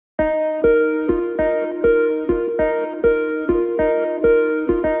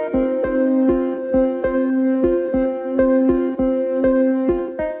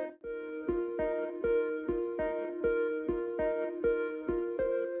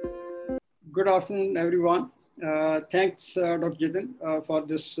Good afternoon, everyone. Thanks, Dr. Jitin, for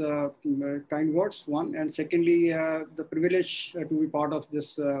this kind words, one. And secondly, the privilege to be part of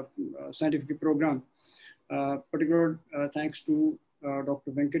this scientific program. Particular thanks to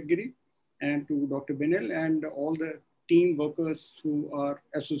Dr. Venkatagiri and to Dr. Binil and all the team workers who are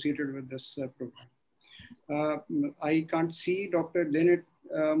associated with this program. I can't see Dr. Lynette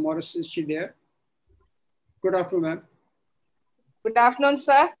Morris. Is she there? Good afternoon, ma'am. Good afternoon,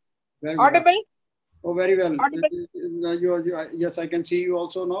 sir. Very Audible? Oh, very well. Audible. Yes, I can see you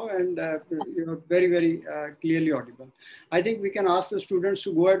also now, and you're very, very clearly audible. I think we can ask the students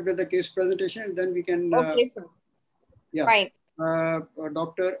to go ahead with the case presentation, and then we can. Okay, sir. Yeah. Fine.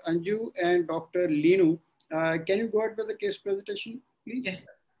 Dr. Anju and Dr. Linu, can you go ahead with the case presentation, please? Yes,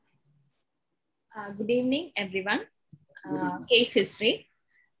 sir. Good evening, everyone. Case history.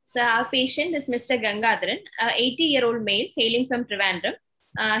 So our patient is Mr. Gangadharan, an 80-year-old male hailing from Trivandrum.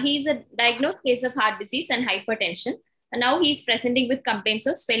 He is a diagnosed case of heart disease and hypertension. And now he is presenting with complaints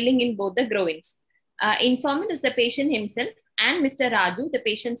of swelling in both the groins. Informant is the patient himself and Mr. Raju, the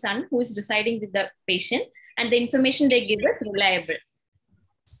patient's son, who is residing with the patient. And the information they give is reliable.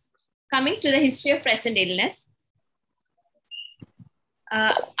 Coming to the history of present illness.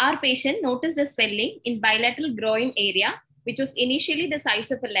 Our patient noticed a swelling in bilateral groin area, which was initially the size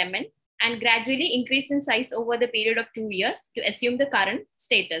of a lemon and gradually increased in size over the period of 2 years to assume the current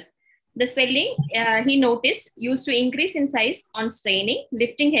status. The swelling, he noticed, used to increase in size on straining,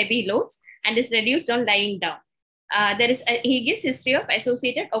 lifting heavy loads, and is reduced on lying down. He gives history of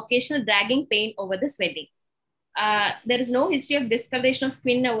associated occasional dragging pain over the swelling. There is no history of discoloration of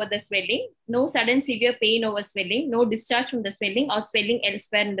skin over the swelling, no sudden severe pain over swelling, no discharge from the swelling or swelling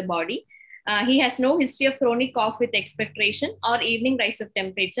elsewhere in the body. He has no history of chronic cough with expectoration or evening rise of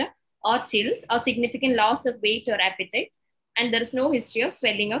temperature or chills or significant loss of weight or appetite. And there is no history of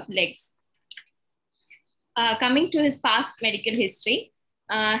swelling of legs. Coming to his past medical history,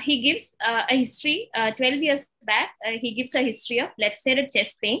 he gives a history 12 years back. He gives a history of left-sided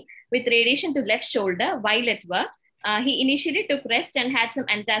chest pain with radiation to left shoulder while at work. He initially took rest and had some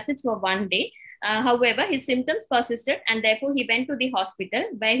antacids for 1 day. However, his symptoms persisted and therefore he went to the hospital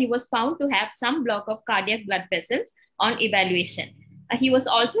where he was found to have some block of cardiac blood vessels on evaluation. He was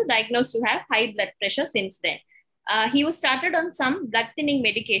also diagnosed to have high blood pressure since then. He was started on some blood thinning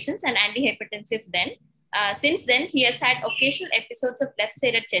medications and antihypertensives then. Since then, he has had occasional episodes of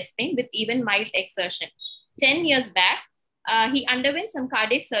left-sided chest pain with even mild exertion. 10 years back, he underwent some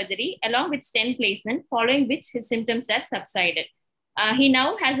cardiac surgery along with stent placement, following which his symptoms have subsided. He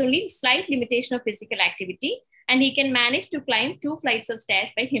now has only slight limitation of physical activity and he can manage to climb 2 flights of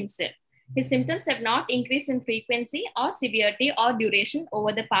stairs by himself. His symptoms have not increased in frequency or severity or duration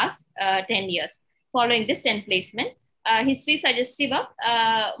over the past 10 years. Following this stent placement, history suggestive of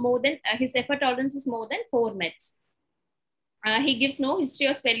his effort tolerance is more than 4 meds. He gives no history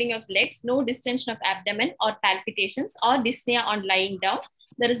of swelling of legs, no distension of abdomen or palpitations or dyspnea on lying down.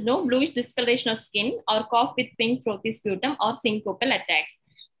 There is no bluish discoloration of skin or cough with pink frothy sputum or syncopal attacks.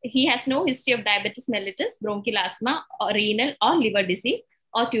 He has no history of diabetes mellitus, bronchial asthma, or renal or liver disease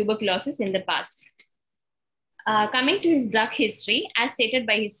or tuberculosis in the past. Coming to his drug history, as stated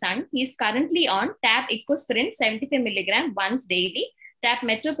by his son, he is currently on tab icosapent 75 mg once daily, tab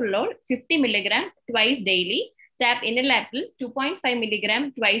metoprolol 50 mg twice daily, tab enalapril 2.5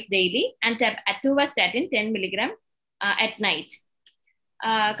 mg twice daily, and tab atorvastatin 10 mg at night.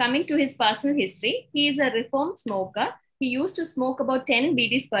 Coming to his personal history, he is a reformed smoker. He used to smoke about 10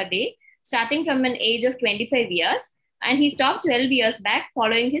 BDs per day, starting from an age of 25 years, and he stopped 12 years back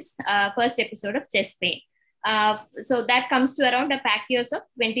following his first episode of chest pain. So that comes to around a pack years of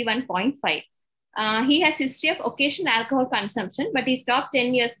 21.5. He has history of occasional alcohol consumption, but he stopped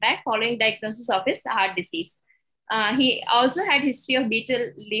 10 years back following diagnosis of his heart disease. He also had history of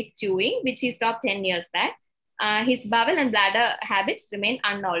betel leaf chewing, which he stopped 10 years back. His bowel and bladder habits remain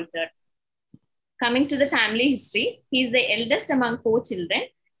unaltered. Coming to the family history, he is the eldest among 4 children.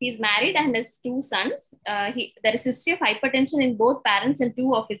 He is married and has 2 sons. There is history of hypertension in both parents and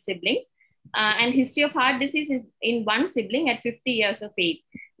 2 of his siblings. And history of heart disease is in 1 sibling at 50 years of age.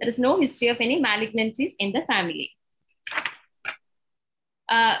 There is no history of any malignancies in the family.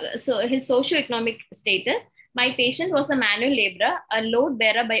 So his socioeconomic status, my patient was a manual laborer, a load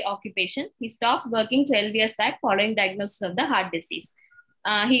bearer by occupation. He stopped working 12 years back following diagnosis of the heart disease.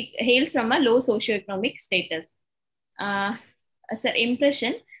 He hails from a low socioeconomic status. Sir,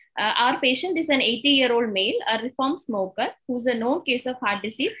 impression. Our patient is an 80-year-old male, a reformed smoker, who's a known case of heart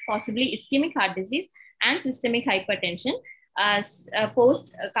disease, possibly ischemic heart disease and systemic hypertension.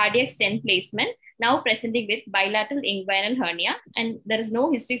 post cardiac stent placement, now presenting with bilateral inguinal hernia, and there is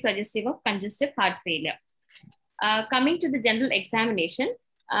no history suggestive of congestive heart failure. Coming to the general examination,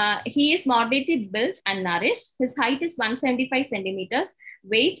 he is moderately built and nourished. His height is 175 centimeters,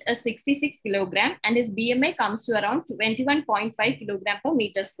 weight is 66 kilogram, and his BMI comes to around 21.5 kilogram per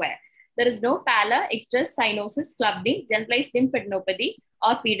meter square. There is no pallor, icterus, cyanosis, clubbing, generalized lymphadenopathy,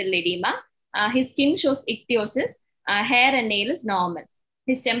 or pedal edema. His skin shows ichthyosis. Hair and nail is normal.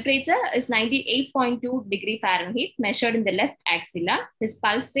 His temperature is 98.2 degree Fahrenheit, measured in the left axilla. His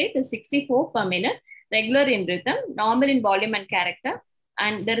pulse rate is 64 per minute, regular in rhythm, normal in volume and character,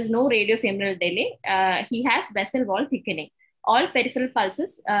 and there is no radiofemoral delay. He has vessel wall thickening. All peripheral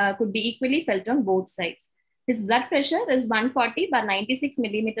pulses could be equally felt on both sides. His blood pressure is 140 by 96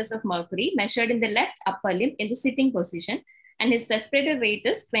 millimeters of mercury, measured in the left upper limb in the sitting position, and his respiratory rate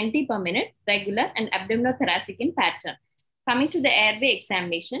is 20 per minute, regular and abdominothoracic in pattern. Coming to the airway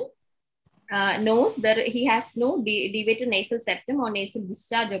examination, nose, he has no deviated nasal septum or nasal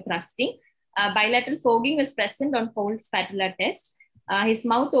discharge or crusting. Bilateral fogging is present on cold spatula test. His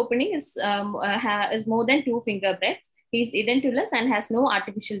mouth opening is more than 2 finger breadths. He is edentulous and has no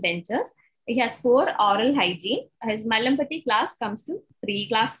artificial dentures. He has poor oral hygiene. His myelopathy class comes to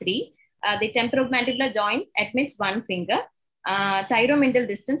class 3. The temporomandibular joint admits 1 finger. Thyromental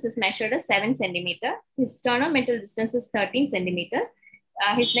distance is measured as 7 centimeter. His sternomental distance is 13 centimeters.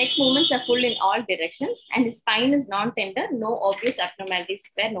 His neck movements are full in all directions, and his spine is non-tender. No obvious abnormalities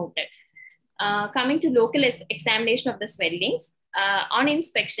were noted. Coming to local examination of the swellings, on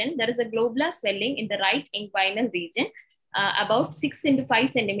inspection, there is a globular swelling in the right inguinal region, about 6 into 5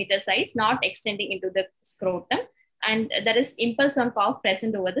 centimeter size, not extending into the scrotum, and there is impulse on cough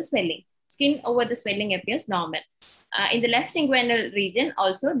present over the swelling. Skin over the swelling appears normal. In the left inguinal region,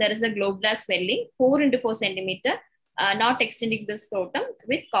 also, there is a globular swelling, 4 into 4 centimeter, not extending to the scrotum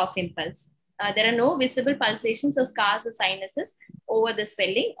with cough impulse. There are no visible pulsations or scars or sinuses over the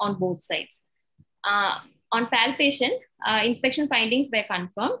swelling on both sides. On palpation, inspection findings were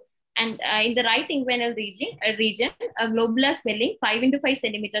confirmed, and in the right inguinal region, a globular swelling 5 into 5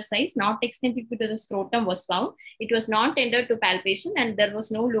 centimeter size, not extending to the scrotum, was found. It was not tendered to palpation, and there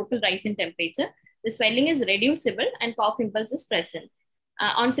was no local rise in temperature. The swelling is reducible and cough impulse is present.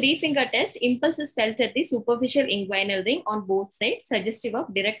 On 3-finger test, impulse is felt at the superficial inguinal ring on both sides, suggestive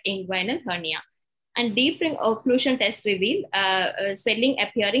of direct inguinal hernia. And deep ring occlusion test revealed swelling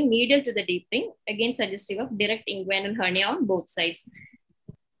appearing medial to the deep ring, again suggestive of direct inguinal hernia on both sides.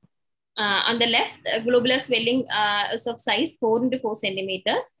 On the left, globular swelling is of size 4 into 4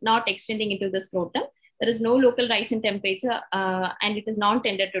 centimeters, not extending into the scrotum. There is no local rise in temperature and it is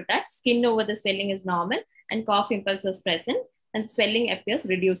non-tender to touch. Skin over the swelling is normal and cough impulse was present, and swelling appears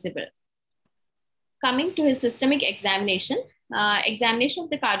reducible. Coming to his systemic examination, examination of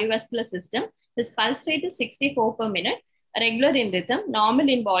the cardiovascular system, his pulse rate is 64 per minute, regular in rhythm, normal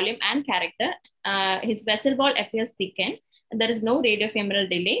in volume and character. His vessel wall appears thickened. There is no radiofemoral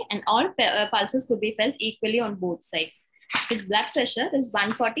delay, and all pulses could be felt equally on both sides. His blood pressure is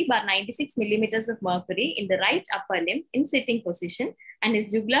 140 by 96 millimeters of mercury in the right upper limb in sitting position, and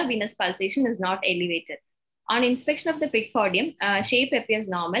his jugular venous pulsation is not elevated. On inspection of the precordium, shape appears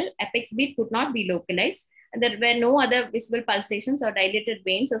normal. Apex beat could not be localized. There were no other visible pulsations or dilated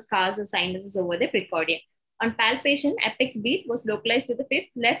veins or scars or sinuses over the precordium. On palpation, apex beat was localized to the 5th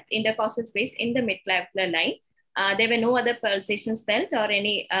left intercostal space in the midclavicular line. There were no other pulsations felt or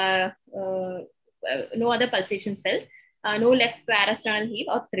any no left parasternal heave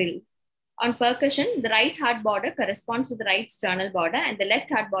or thrill. On percussion, the right heart border corresponds to the right sternal border and the left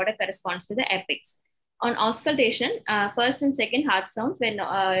heart border corresponds to the apex. On auscultation, first and second heart sounds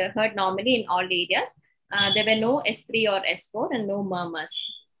were heard normally in all areas. There were no S3 or S4 and no murmurs.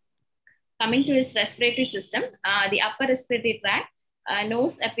 Coming to his respiratory system, the upper respiratory tract,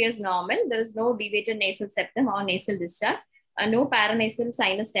 nose appears normal. There is no deviated nasal septum or nasal discharge, no paranasal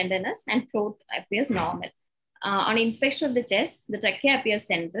sinus tenderness, and throat appears normal. On inspection of the chest, the trachea appears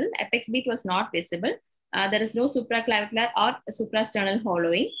central. Apex beat was not visible. There is no supraclavicular or suprasternal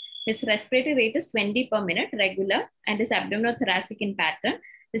hollowing. His respiratory rate is 20 per minute, regular, and is abdominothoracic in pattern.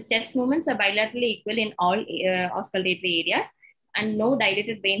 His chest movements are bilaterally equal in all auscultatory areas, and no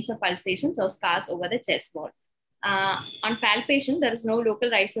dilated veins or pulsations or scars over the chest wall. On palpation, there is no local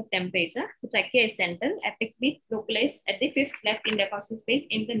rise of temperature. The trachea is central. Apex beat localized at the 5th left intercostal space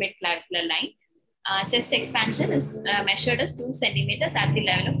in the midclavicular line. Chest expansion is measured as 2 centimeters at the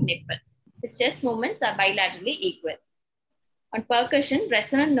level of nipple. His chest movements are bilaterally equal. On percussion,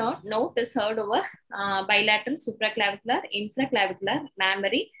 resonant note is heard over bilateral, supraclavicular, infraclavicular,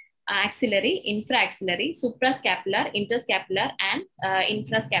 mammary, axillary, infraaxillary, suprascapular, interscapular, and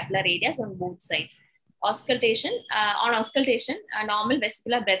infrascapular areas on both sides. Auscultation. On auscultation, normal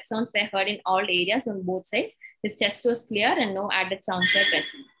vesicular breath sounds were heard in all areas on both sides. His chest was clear and no added sounds were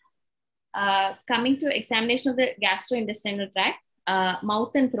present. Coming to examination of the gastrointestinal tract,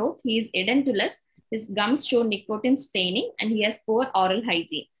 mouth and throat, he is edentulous. His gums show nicotine staining and he has poor oral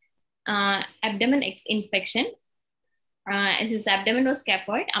hygiene. Abdomen inspection. His abdomen was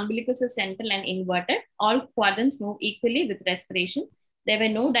scaphoid, umbilicus is central and inverted. All quadrants move equally with respiration. There were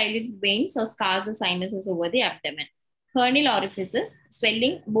no dilated veins or scars or sinuses over the abdomen. Hernial orifices,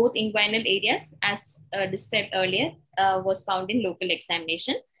 swelling both inguinal areas as described earlier was found in local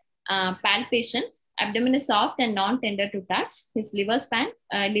examination. Palpation, abdomen is soft and non-tender to touch. His liver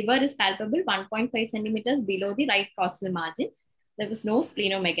is palpable 1.5 centimeters below the right costal margin. There was no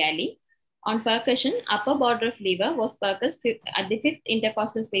splenomegaly. On percussion, upper border of liver was percussed at the fifth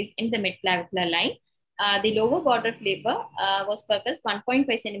intercostal space in the midclavicular line. The lower border of liver was percussed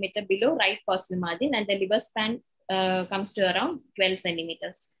 1.5 centimeter below right costal margin, and the liver span comes to around 12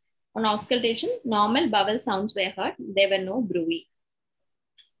 centimeters. On auscultation, normal bowel sounds were heard. There were no bruit.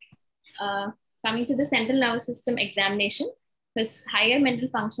 Coming to the central nervous system examination, his higher mental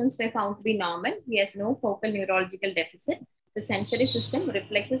functions were found to be normal. He has no focal neurological deficit. The sensory system,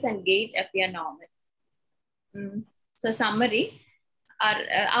 reflexes, and gait appear normal. So summary,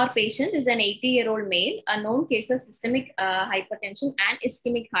 our patient is an 80-year-old male, a known case of systemic hypertension and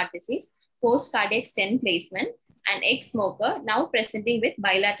ischemic heart disease, post-cardiac stent placement, an ex-smoker, now presenting with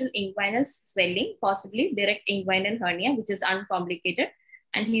bilateral inguinal swelling, possibly direct inguinal hernia, which is uncomplicated,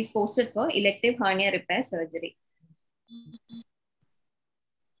 and he is posted for elective hernia repair surgery.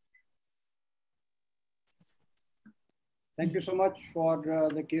 Thank you so much for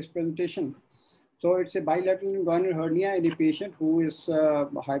the case presentation. So it's a bilateral inguinal hernia in a patient who is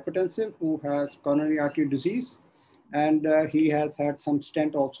hypertensive, who has coronary artery disease, and he has had some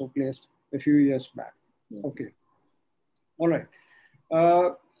stent also placed a few years back. Yes. Okay. All right.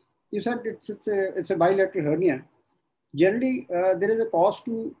 You said it's a bilateral hernia. Generally, there is a cause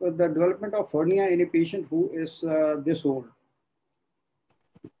to the development of hernia in a patient who is this old.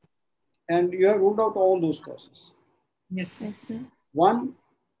 And you have ruled out all those causes. Yes, sir. One,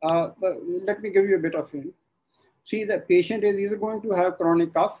 let me give you a bit of hint. See, the patient is either going to have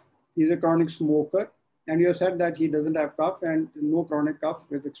chronic cough, he's a chronic smoker, and you have said that he doesn't have cough and no chronic cough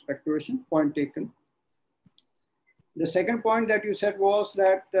with expectoration, point taken. The second point that you said was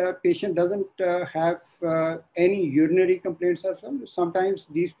that the patient doesn't have any urinary complaints as well. Sometimes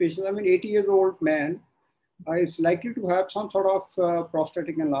these patients, 80-year-old man is likely to have some sort of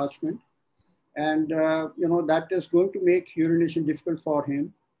prostatic enlargement. And, that is going to make urination difficult for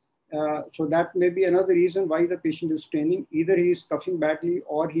him. So that may be another reason why the patient is straining. Either he is coughing badly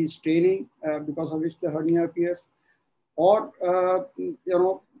or he is straining because of which the hernia appears. Or,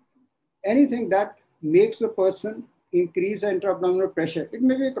 anything that makes the person increase the intra-abdominal pressure. It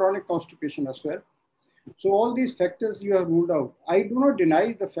may be a chronic constipation as well. So all these factors you have ruled out. I do not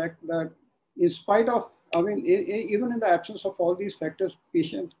deny the fact that in spite of, even in the absence of all these factors,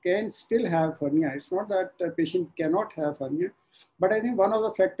 patients can still have hernia. It's not that a patient cannot have hernia, but I think one of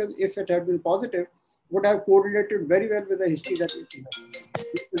the factors, if it had been positive, would have correlated very well with the history that we have.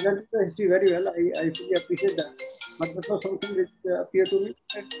 You presented the history very well. I fully appreciate that. But this was something which appeared to me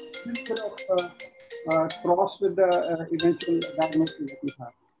that cross with the eventual diagnosis that we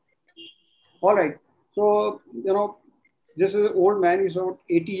have. All right. So, this is an old man, he's about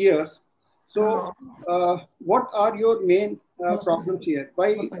 80 years. So, what are your main problems here?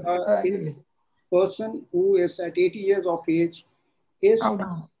 Why a person who is at 80 years of age is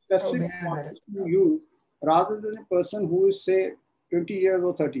specific to you rather than a person who is, say, 20 years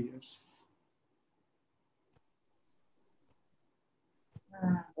or 30 years?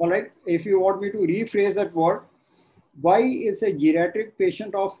 All right. If you want me to rephrase that word, why is a geriatric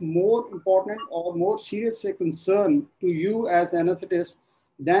patient of more important or more serious a concern to you as an anesthetist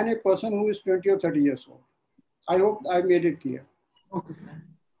than a person who is 20 or 30 years old? I hope I made it clear. Okay, sir.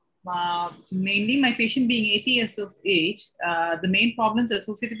 Mainly my patient being 80 years of age, the main problems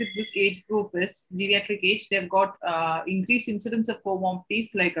associated with this age group is geriatric age. They've got increased incidence of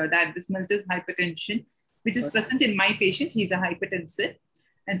comorbidities like diabetes mellitus, hypertension, which is present in my patient. He's a hypertensive.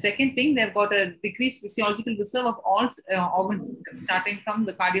 And second thing, they've got a decreased physiological reserve of all organ systems, starting from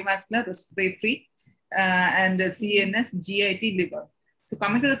the cardiovascular, respiratory, and CNS, GIT, liver. So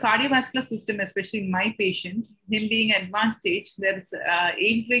coming to the cardiovascular system, especially my patient, him being advanced stage, there is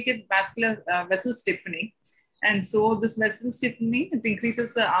age-related vascular vessel stiffening. And so this vessel stiffening, it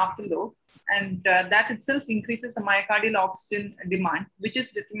increases the afterload, and that itself increases the myocardial oxygen demand, which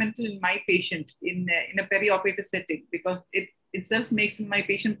is detrimental in my patient in a perioperative setting, because it itself makes my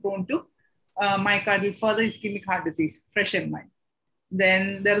patient prone to myocardial further ischemic heart disease, fresh MI.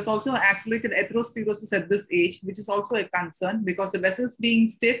 Then there is also accelerated atherosclerosis at this age, which is also a concern because the vessels being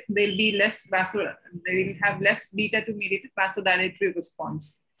stiff, they'll be less they will have less beta-2 mediated vasodilatory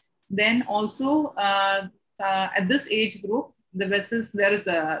response. Then also at this age group, the vessels, there is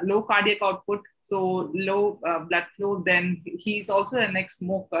a low cardiac output, so low blood flow. Then he is also an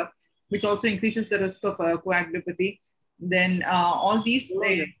ex-smoker, which also increases the risk of coagulopathy. Then all these,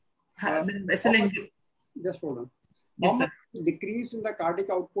 they have been vessel. Just hold on. Yes, How sir. much decrease in the cardiac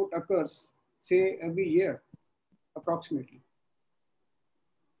output occurs, say, every year, approximately?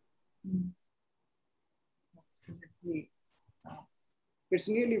 Absolutely. It's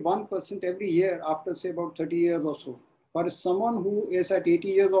nearly 1% every year after, say, about 30 years or so. For someone who is at 80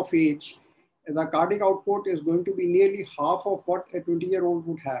 years of age, the cardiac output is going to be nearly half of what a 20-year-old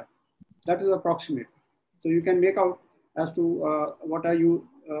would have. That is approximate. So you can make out as to what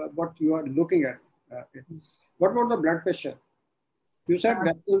you are looking at. What about the blood pressure? You said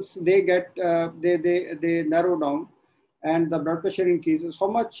vessels, they get they narrow down, and the blood pressure increases. How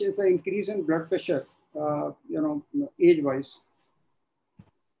much is the increase in blood pressure? Age-wise.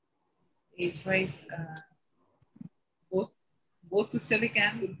 Age-wise, both systolic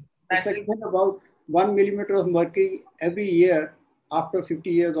and It's diastolic. about 1 millimeter of mercury every year after 50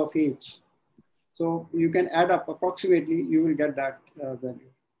 years of age. So you can add up approximately, you will get that value.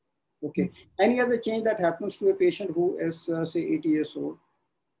 Okay. Any other change that happens to a patient who is, say, 80 years old?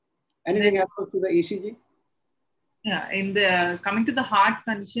 Anything happens to the ECG? Yeah, in the coming to the heart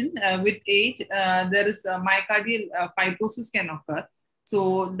condition, with age, there is myocardial fibrosis can occur.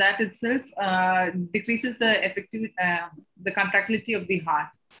 So that itself decreases the the contractility of the heart.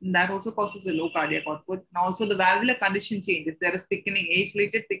 And that also causes a low cardiac output. And also the valvular condition changes. There is thickening,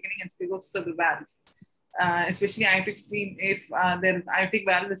 age-related thickening and sclerosis of the valves. Especially aortic stream, if the aortic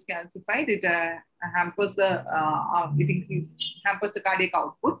valve is calcified, it hampers the hampers the cardiac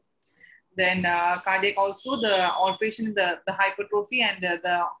output. Then cardiac also, the alteration in the hypertrophy and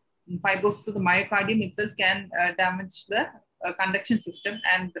the fibrosis of the myocardium itself can damage the conduction system,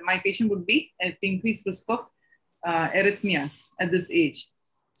 and my patient would be at increased risk of arrhythmias at this age.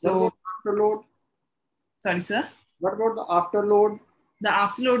 So, afterload? Sorry, sir? What about the afterload? The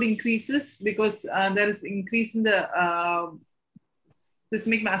afterload increases because there is increase in the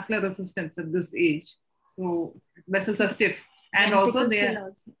systemic vascular resistance at this age. So vessels are stiff. And also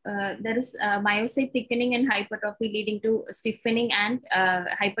there is myocyte thickening and hypertrophy leading to stiffening and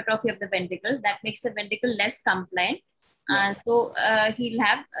hypertrophy of the ventricle. That makes the ventricle less compliant. So he'll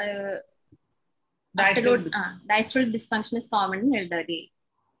have diastolic dysfunction is common in elderly.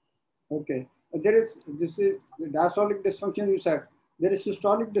 Okay. This is diastolic dysfunction, you said. There is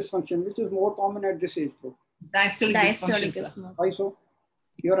systolic dysfunction, which is more common at this age group. Diastolic dysfunction. Is more. Why so?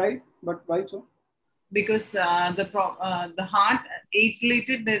 You're right, but why so? Because the heart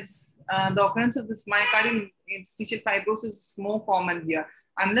age-related, the occurrence of this myocardial interstitial fibrosis is more common here.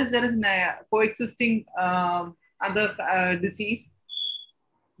 Unless there is a coexisting other disease,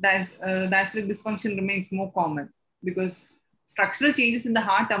 diastolic dysfunction remains more common because structural changes in the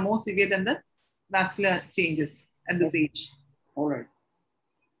heart are more severe than the vascular changes at this age. All right.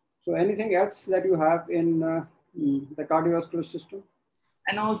 So anything else that you have in the cardiovascular system?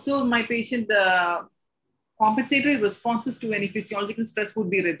 And also my patient, the compensatory responses to any physiological stress would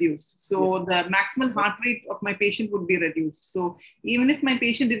be reduced. So the maximal heart rate of my patient would be reduced. So even if my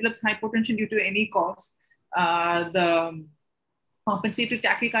patient develops hypertension due to any cause, the compensatory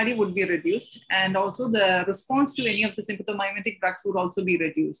tachycardia would be reduced. And also the response to any of the sympathomimetic drugs would also be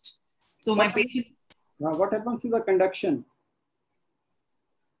reduced. So my patient... what happens to the conduction?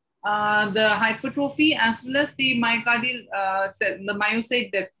 The hypertrophy as well as the myocardial, the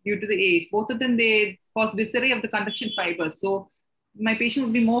myocyte death due to the age, both of them, they cause disarray of the conduction fibers. So my patient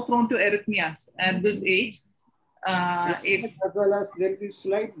would be more prone to arrhythmias at this age. As well as there will be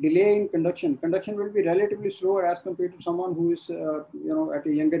slight delay in conduction. Conduction will be relatively slower as compared to someone who is, at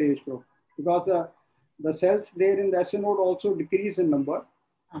a younger age group, because the cells there in the SN node also decrease in number.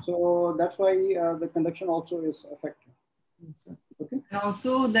 So that's why the conduction also is affected. Okay. And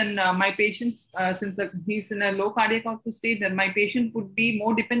also then my patient, since he's in a low cardiac output state, then my patient would be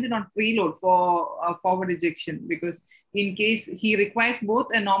more dependent on preload for forward ejection, because in case he requires both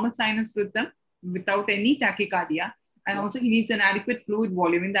a normal sinus rhythm without any tachycardia, and also he needs an adequate fluid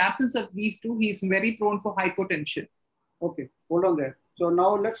volume. In the absence of these two, he's very prone for hypotension. Okay, hold on there. So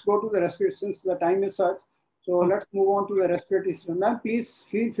now let's go to the respiratory, since the time is such. So let's move on to the respiratory system. Ma'am, please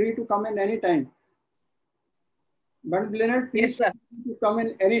feel free to come in anytime. But Leonard, please Yes, sir. come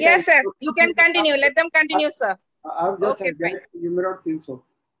in anytime. Yes, sir. You can continue. Let them continue, sir. I've just Okay, fine. you may not feel so.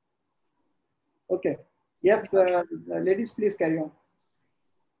 Okay. Yes, ladies, please carry on.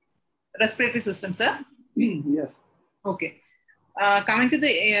 Respiratory system, sir. Yes. Okay. Coming to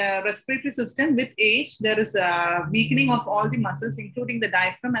the respiratory system, with age, there is a weakening of all the muscles, including the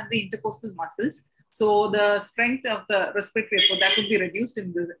diaphragm and the intercostal muscles. So the strength of the respiratory, so that would be reduced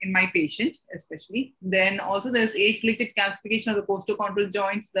in my patient, especially. Then also there's age-related calcification of the costochondral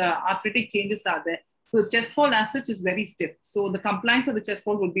joints. The arthritic changes are there. So the chest wall as such is very stiff. So the compliance of the chest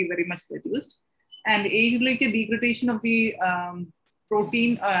wall would be very much reduced. And age-related degradation of the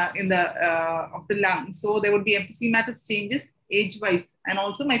protein in the of the lung. So there would be emphysematous changes age-wise. And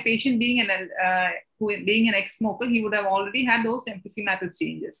also my patient being an ex-smoker, he would have already had those emphysematous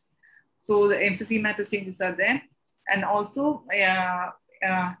changes. So the emphysematous changes are there. And also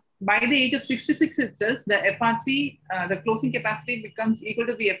by the age of 66 itself, the FRC, the closing capacity becomes equal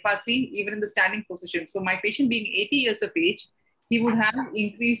to the FRC even in the standing position. So my patient being 80 years of age, he would have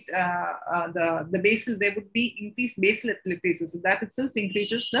increased the basal, there would be increased basal atelectasis. So that itself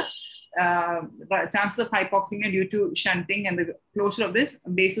increases the chances of hypoxemia due to shunting and the closure of this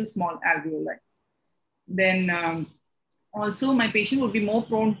basal small alveoli. Then also my patient would be more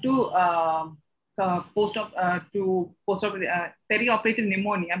prone to perioperative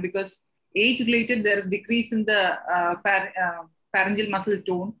pneumonia, because age-related there is decrease in the pharyngeal muscle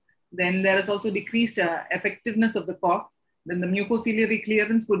tone. Then there is also decreased effectiveness of the cough. Then the mucociliary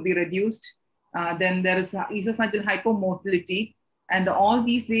clearance would be reduced. Then there is esophageal hypomotility, and all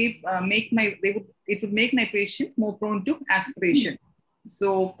these it would make my patient more prone to aspiration.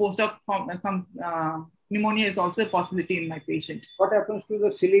 So post-op pneumonia is also a possibility in my patient. What happens to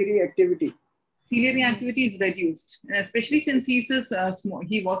the ciliary activity? Ciliary activity is reduced, and especially since he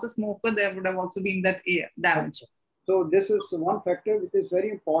was a smoker, there would have also been that damage. So this is one factor which is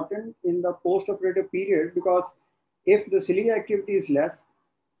very important in the post-operative period, because if the ciliary activity is less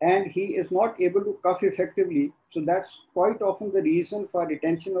and he is not able to cough effectively, so that's quite often the reason for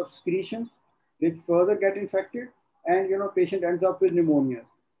retention of secretions, which further get infected, and patient ends up with pneumonia.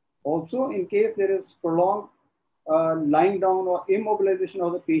 Also, in case there is prolonged lying down or immobilization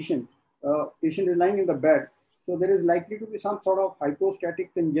of the patient, patient is lying in the bed, so there is likely to be some sort of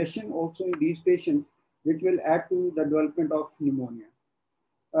hypostatic congestion also in these patients, which will add to the development of pneumonia.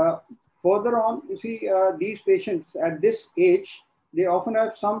 Further on, you see, these patients at this age, they often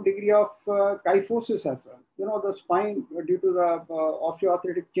have some degree of kyphosis as well. The spine, due to the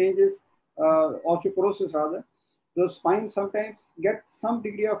osteoarthritic changes, osteoporosis rather, the spine sometimes gets some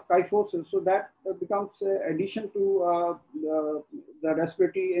degree of kyphosis. So that becomes addition to the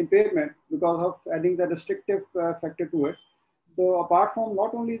respiratory impairment because of adding the restrictive factor to it. So apart from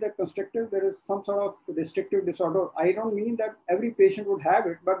not only the constrictive, there is some sort of restrictive disorder. I don't mean that every patient would have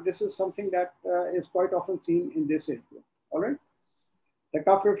it, but this is something that is quite often seen in this age group. All right. The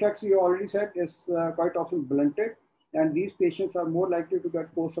cough reflex, you already said, is quite often blunted, and these patients are more likely to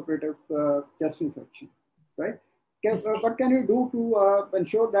get post-operative chest infection, right? What can you do to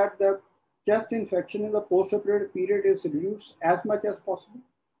ensure that the chest infection in the post-operative period is reduced as much as possible?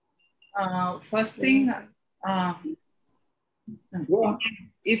 First thing,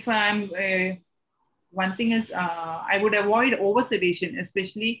 if I'm one thing is I would avoid over sedation,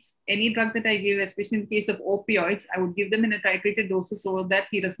 especially any drug that I give, especially in the case of opioids. I would give them in a titrated doses so that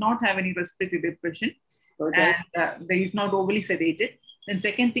he does not have any respiratory depression, okay, and he is not overly sedated. And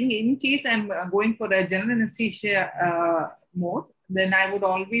second thing, in case I'm going for a general anesthesia mode, then I would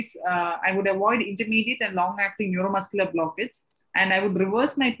always I would avoid intermediate and long-acting neuromuscular blockades, and I would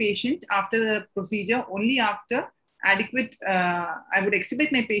reverse my patient after the procedure only after adequate, I would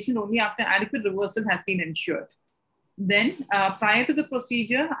extubate my patient only after adequate reversal has been ensured. Then prior to the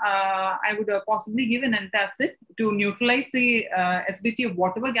procedure, I would possibly give an antacid to neutralize the acidity of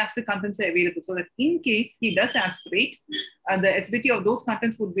whatever gastric contents are available, so that in case he does aspirate, the acidity of those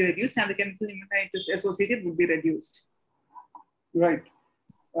contents would be reduced and the chemical pneumonitis associated would be reduced. Right.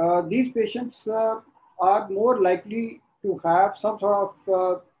 These patients are more likely to have some sort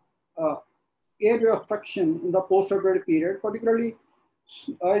of airway obstruction in the post-operative period, particularly,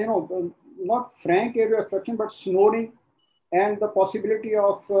 not frank airway obstruction, but snoring, and the possibility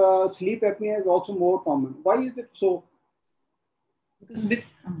of sleep apnea is also more common. Why is it so?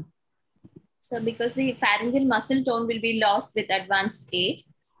 Because the pharyngeal muscle tone will be lost with advanced age.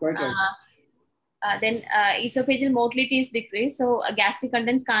 Quite right. Then esophageal motility is decreased, so gastric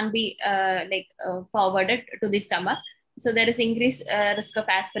contents can't be forwarded to the stomach. So there is increased risk of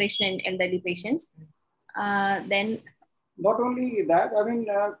aspiration in elderly patients. Then not only that, I mean,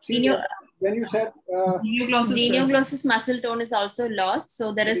 see, when you said genioglossus muscle tone is also lost,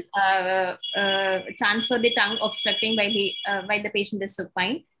 so there is chance for the tongue obstructing while the patient is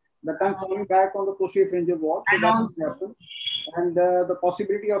supine. The tongue coming back on the posterior pharyngeal wall, so that will happen. And the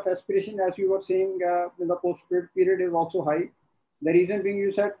possibility of aspiration, as you were saying, in the post-operative period is also high. The reason being,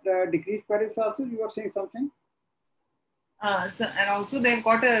 you said decreased peristalsis, you were saying something? And also they've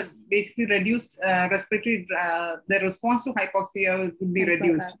got a basically reduced respiratory, the response to hypoxia would be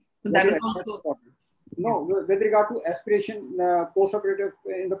reduced. So that is also... No, with regard to aspiration, post-operative,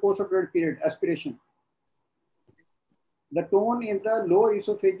 in the post-operative period, aspiration. The tone in the lower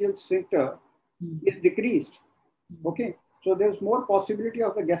esophageal sphincter is decreased. Okay, so there's more possibility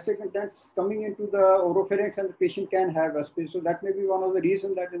of the gastric contents coming into the oropharynx and the patient can have aspiration. So that may be one of the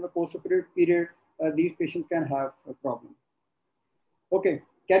reasons that in the post-operative period, these patients can have a problem. Okay,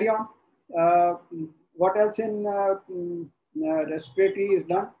 carry on. What else in respiratory is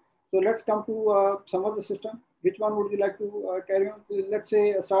done? So let's come to some of the system. Which one would you like to carry on? Let's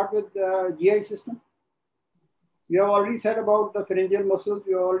say start with GI system. You have already said about the pharyngeal muscles.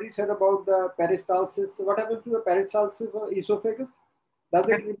 You have already said about the peristalsis. What happens to the peristalsis or esophagus? Does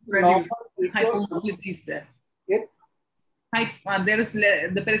it normal? Hypomotility is there. It? There is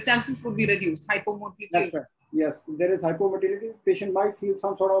the peristalsis would be reduced. Hypomotility. That's right. Yes, there is hypomotility. Patient might feel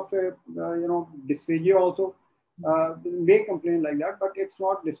some sort of dysphagia also. May complain like that, but it's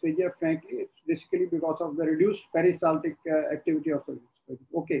not dysphagia. Frankly, it's basically because of the reduced peristaltic activity of the esophagus.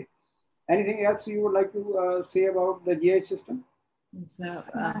 Okay. Anything else you would like to say about the GI system?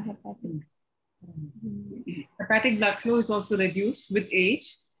 Hepatic blood flow is also reduced with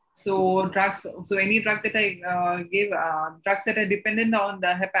age. So drugs, so any drug that I give, drugs that are dependent on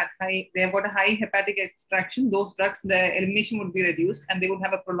the they have got a high hepatic extraction, those drugs, the elimination would be reduced and they would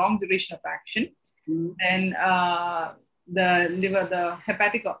have a prolonged duration of action. Then the liver, the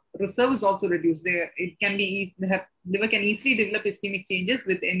hepatic reserve is also reduced. It can be, the liver can easily develop ischemic changes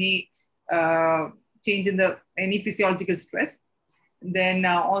with any change in any physiological stress. Then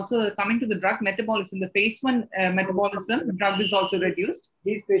also coming to the drug metabolism, the phase 1 metabolism, drug is also reduced.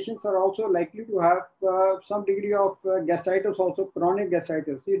 These patients are also likely to have some degree of gastritis, also chronic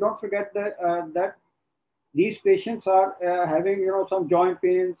gastritis. You don't forget that these patients are having some joint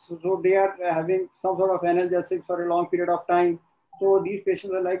pains, so they are having some sort of analgesics for a long period of time. So these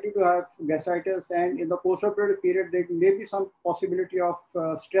patients are likely to have gastritis, and in the postoperative period, there may be some possibility of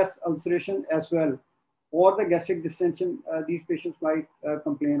stress ulceration as well, or the gastric distension these patients might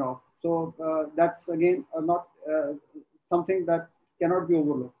complain of. So that's again not something that cannot be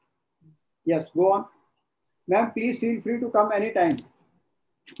overlooked. Yes, go on. Ma'am, please feel free to come anytime.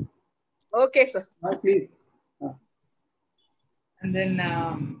 Okay, sir. Please. And then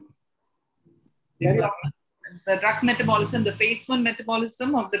the drug metabolism, the phase 1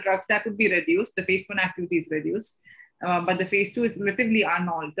 metabolism of the drugs, that would be reduced. The phase 1 activity is reduced, but the phase 2 is relatively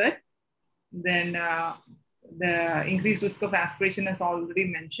unaltered. Then the increased risk of aspiration is already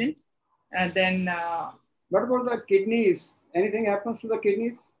mentioned. And then what about the kidneys? Anything happens to the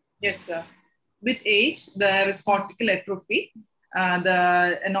kidneys? Yes, sir. With age, there is cortical atrophy.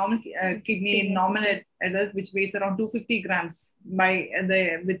 The normal kidney in normal adult, which weighs around 250 grams,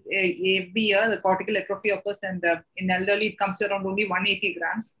 every year the cortical atrophy occurs, and in elderly it comes to around only 180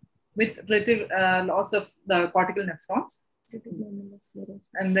 grams with relative loss of the cortical nephrons,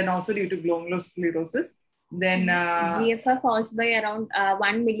 and then also due to glomulosclerosis. Then GFR falls by around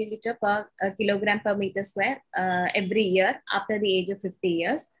 1 milliliter per kilogram per meter square every year after the age of 50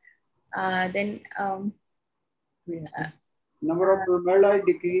 years. Number of glomeruli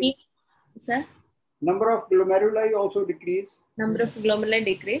decrease. Sir? Number of glomeruli also decrease. Number of glomeruli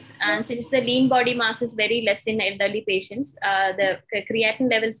decrease. And since the lean body mass is very less in elderly patients, the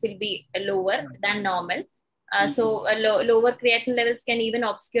creatinine levels will be lower than normal. So lower creatinine levels can even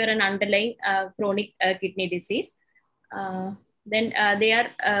obscure an underlying chronic kidney disease. Then they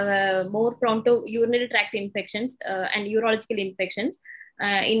are more prone to urinary tract infections and urological infections.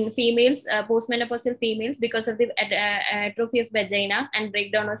 In females, postmenopausal females, because of the atrophy of vagina and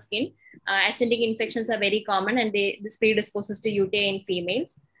breakdown of skin, ascending infections are very common, and this predisposes to UTI in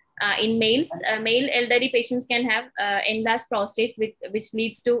females. In males, male elderly patients can have enlarged prostates, which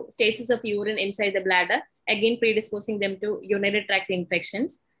leads to stasis of urine inside the bladder, again predisposing them to urinary tract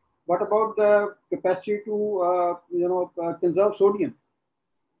infections. What about the capacity to conserve sodium?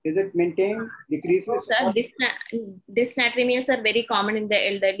 Is it maintained, decreases? Sir, dysnatremias are very common in the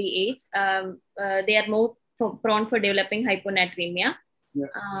elderly age. They are more prone for developing hyponatremia.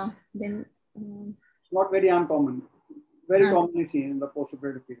 Yeah. It's not very uncommon. Very commonly seen in the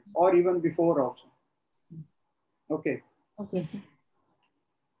postoperative period, or even before also. Okay. Okay, sir.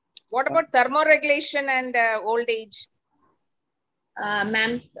 What about thermoregulation and old age?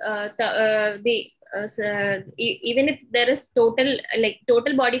 Ma'am, even if there is total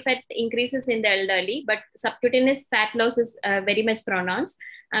body fat increases in the elderly, but subcutaneous fat loss is very much pronounced.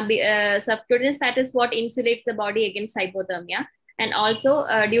 Subcutaneous fat is what insulates the body against hypothermia. And also,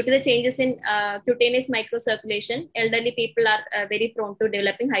 due to the changes in cutaneous microcirculation, elderly people are very prone to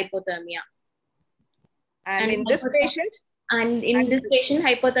developing hypothermia. And in this patient? And in this patient,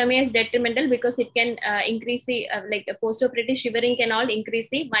 hypothermia is detrimental because it can increase the post-operative shivering can all increase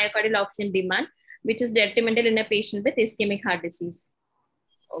the myocardial oxygen demand, which is detrimental in a patient with ischemic heart disease.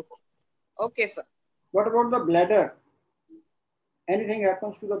 Okay. Okay, sir. What about the bladder? Anything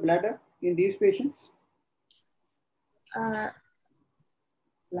happens to the bladder in these patients?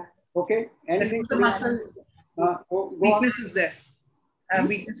 Okay. Anything? The muscle weakness is there.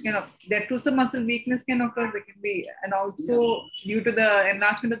 Weakness can there too some muscle weakness can occur. There can be, and also due to the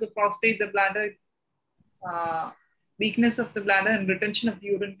enlargement of the prostate, the bladder weakness of the bladder and retention of the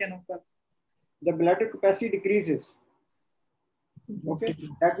urine can occur. The bladder capacity decreases. Okay,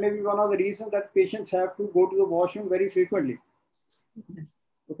 that may be one of the reasons that patients have to go to the washroom very frequently.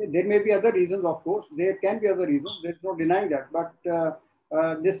 Okay, there may be other reasons, of course. There can be other reasons. There's no denying that, but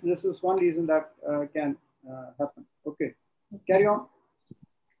this is one reason that can happen. Okay, carry on.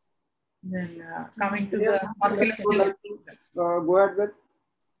 Then coming to the musculoskeletal go ahead with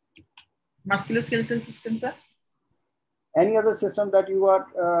musculoskeletal system, sir. Any other system that you are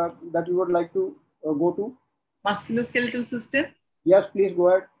that you would like to go to? Musculoskeletal system. Yes, please go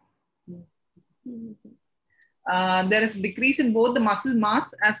ahead. There is decrease in both the muscle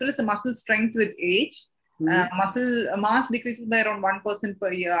mass as well as the muscle strength with age. Muscle mass decreases by around 1%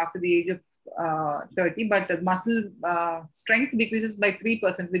 per year after the age of 30, but the muscle strength decreases by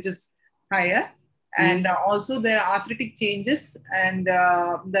 3%, which is higher. And also there are arthritic changes and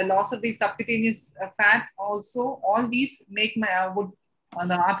the loss of the subcutaneous fat. Also, all these make the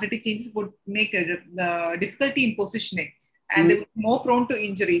arthritic changes would make the difficulty in positioning, and they would be more prone to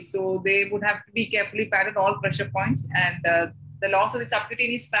injury. So they would have to be carefully padded all pressure points, and the loss of the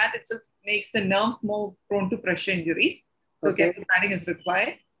subcutaneous fat itself makes the nerves more prone to pressure injuries. So careful padding is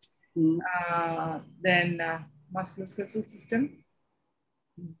required. Then musculoskeletal system.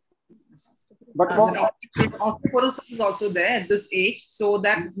 But osteoporosis is also there at this age, so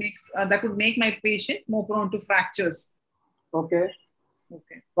that makes that would make my patient more prone to fractures. Okay.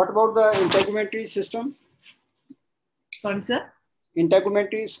 Okay. What about the integumentary system? Sorry, sir.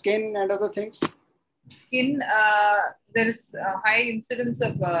 Integumentary, skin, and other things. Skin, there is a high incidence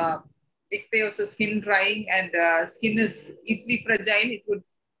of ichthyosis, skin drying, and skin is easily fragile. It would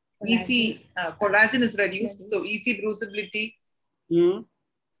collagen is reduced, so easy bruisability.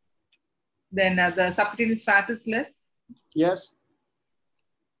 Then the subcutaneous fat is less. Yes.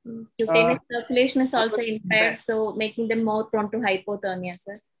 Cutaneous circulation is also impaired, so making them more prone to hypothermia,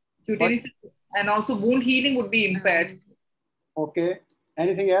 sir. Cutaneous and also wound healing would be impaired. Okay.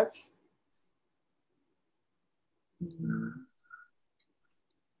 Anything else?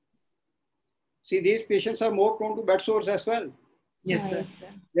 See, these patients are more prone to bed sores as well. Yes, sir.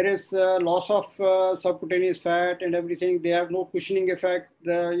 There is loss of subcutaneous fat and everything. They have no cushioning effect.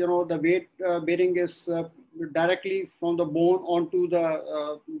 The weight bearing is directly from the bone onto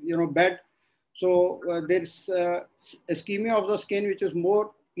the bed. So there's ischemia of the skin, which is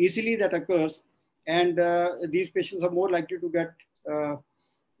more easily that occurs, and these patients are more likely to get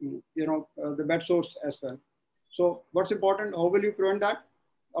the bed sores as well. So what's important? How will you prevent that?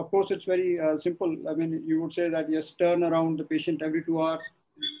 Of course, it's very simple. I mean, you would say that yes, turn around the patient every 2 hours,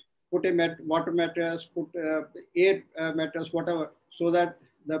 put a water mattress, put air mattress, whatever, so that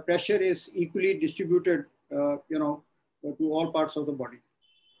the pressure is equally distributed, to all parts of the body.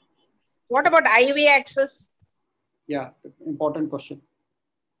 What about IV access? Yeah, important question.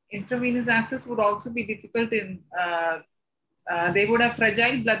 Intravenous access would also be difficult in, they would have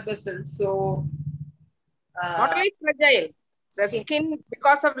fragile blood vessels. So, not only fragile, the skin,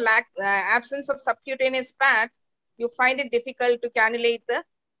 because of absence of subcutaneous fat, you find it difficult to cannulate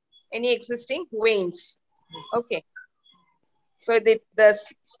any existing veins. Okay. So the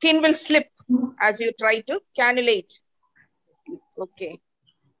skin will slip as you try to cannulate. Okay.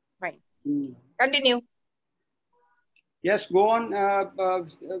 Fine. Continue. Yes, go on.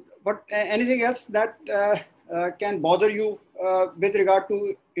 But anything else that can bother you with regard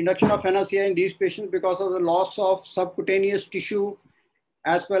to induction of anesthesia in these patients because of the loss of subcutaneous tissue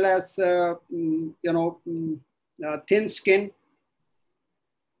as well as thin skin?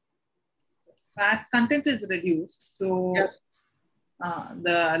 Fat content is reduced, so yes.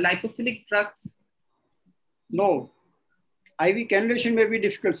 The lipophilic drugs No. IV cannulation may be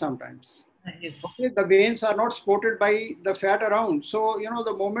difficult sometimes. Yes. Okay, the veins are not supported by the fat around. So,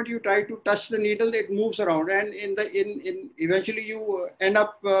 the moment you try to touch the needle, it moves around, and eventually you end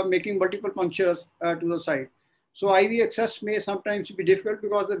up making multiple punctures to the side. So IV access may sometimes be difficult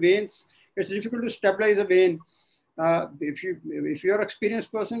because the veins, it's difficult to stabilize a vein. If you're an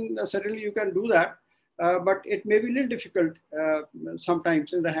experienced person, certainly you can do that. But it may be a little difficult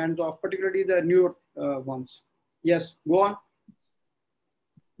sometimes in the hands of particularly the newer ones. Yes, go on.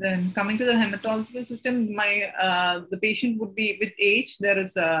 Then coming to the hematological system, the patient would be with age. There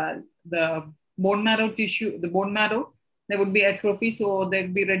is the bone marrow tissue, the bone marrow. There would be atrophy, so there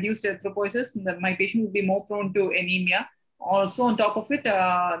would be reduced erythropoiesis. My patient would be more prone to anemia. Also, on top of it,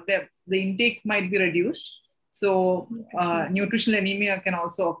 the intake might be reduced. So nutritional anemia can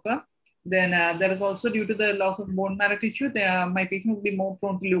also occur. Then there is also due to the loss of bone marrow tissue, my patient would be more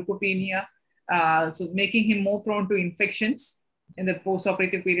prone to leukopenia, so making him more prone to infections in the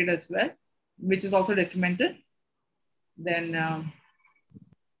post-operative period as well, which is also detrimental. Then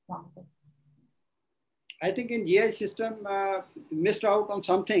I think in GI system missed out on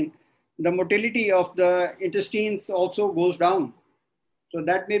something. The motility of the intestines also goes down. So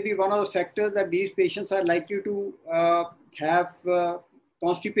that may be one of the factors that these patients are likely to have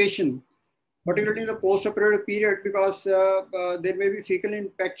constipation, particularly in the post-operative period, because there may be fecal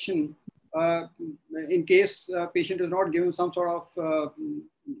infection in case patient is not given some sort of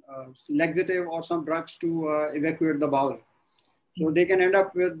laxative or some drugs to evacuate the bowel. So they can end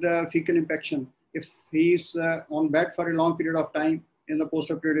up with fecal infection if he's on bed for a long period of time in the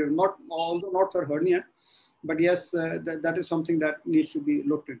post-operative, although not for hernia, but yes, that is something that needs to be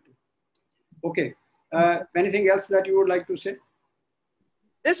looked into. Okay, anything else that you would like to say?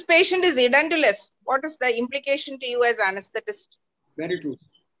 This patient is edentulous. What is the implication to you as anesthetist? Very true.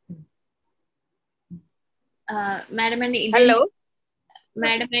 Madam, an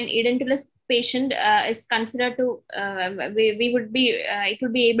edentulous patient is considered to, it would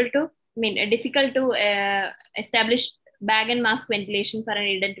be able to, difficult to establish bag and mask ventilation for an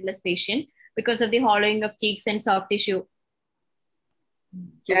edentulous patient because of the hollowing of cheeks and soft tissue.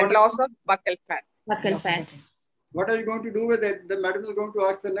 So and loss of buccal fat. Buccal fat. What are you going to do with it? The madam is going to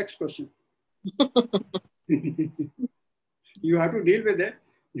ask the next question. You have to deal with it.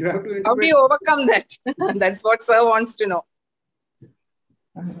 You have to. How do you overcome that? That's what sir wants to know.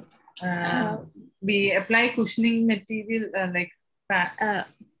 We apply cushioning material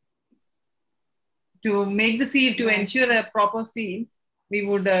to make the seal, to ensure a proper seal. We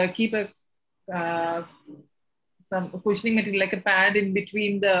would keep some cushioning material like a pad in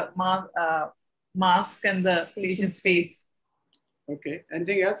between the mask and the patient's face. Okay.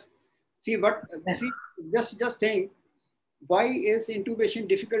 Anything else? Just think, why is intubation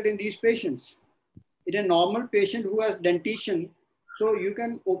difficult in these patients? In a normal patient who has dentition, so you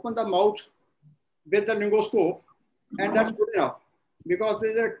can open the mouth with the laryngoscope and that's good enough because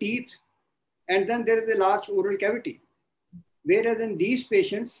there are teeth and then there is a large oral cavity. Whereas in these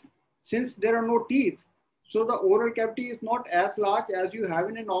patients, since there are no teeth, so the oral cavity is not as large as you have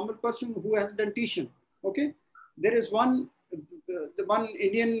in a normal person who has dentition. Okay, there is one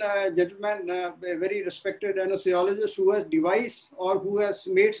Indian gentleman, a very respected anesthesiologist, who has devised or who has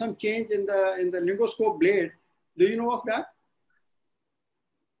made some change in the laryngoscope blade. Do you know of that?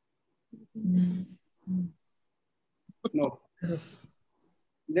 No.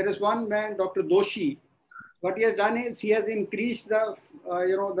 There is one man, Dr. Doshi. What he has done is he has increased the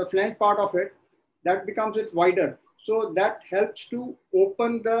the flange part of it. That becomes it wider. So that helps to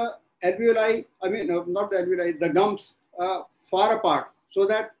open the alveoli, not the alveoli, the gums far apart so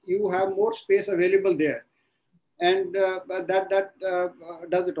that you have more space available there. And that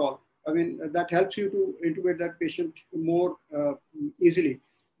does it all. That helps you to intubate that patient more easily.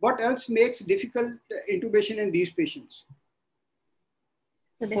 What else makes difficult intubation in these patients?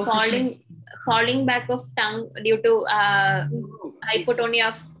 So the falling back of tongue due to hypotonia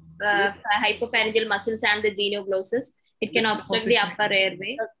of hypopharyngeal muscles and the genioglossus. It can obstruct the upper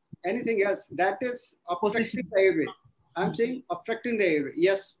airway. Anything else? That is obstructing the airway. I'm saying obstructing the airway.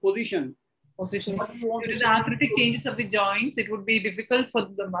 Yes, position. Due to the arthritic changes of the joints, it would be difficult for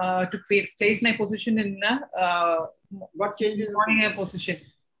them to place my position in the what changes morning air position.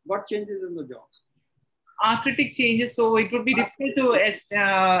 What changes in the jaw? Arthritic changes, so it would be difficult to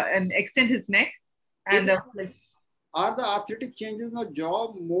extend his neck. And are the arthritic changes in the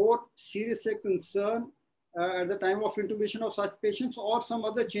jaw more serious a concern at the time of intubation of such patients, or some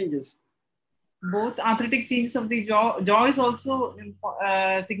other changes? Both arthritic changes of the jaw is also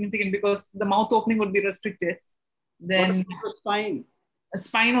significant because the mouth opening would be restricted. Then what about the spine?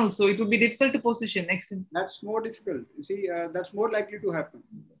 spine also, it would be difficult to position next. That's more difficult. You see, that's more likely to happen.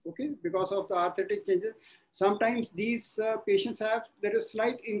 Okay, because of the arthritic changes. Sometimes these patients have, there is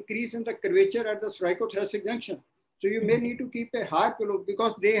slight increase in the curvature at the sacrothoracic junction. So you may need to keep a high pillow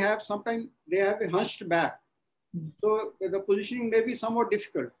because they have, sometimes they have a hunched back. So the positioning may be somewhat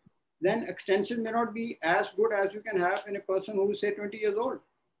difficult. Then extension may not be as good as you can have in a person who is say 20 years old.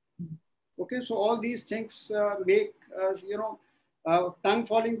 Okay, so all these things make, tongue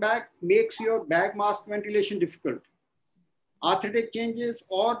falling back makes your bag mask ventilation difficult. Arthritic changes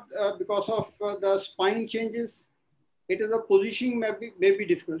or because of the spine changes, it is a positioning may be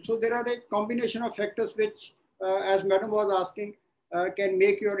difficult. So there are a combination of factors which, as Madam was asking, can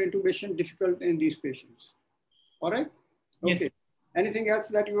make your intubation difficult in these patients. All right? Okay. Yes. Anything else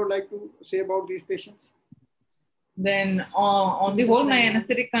that you would like to say about these patients? Then on the whole, my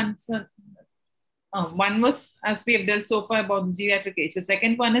anesthetic concern, one was, as we have dealt so far, about geriatric age. The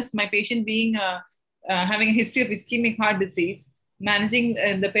second one is my patient being having a history of ischemic heart disease. Managing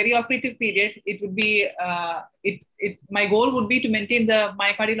the perioperative period, it would be my goal would be to maintain the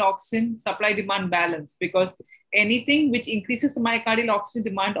myocardial oxygen supply demand balance, because anything which increases the myocardial oxygen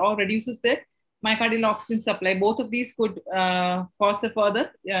demand or reduces the myocardial oxygen supply, both of these could cause a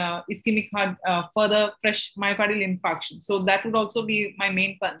further ischemic heart, further fresh myocardial infarction. So that would also be my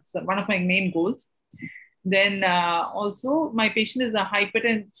main concern, one of my main goals. Then also my patient is a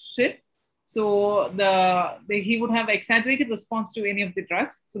hypertensive. So he would have exaggerated response to any of the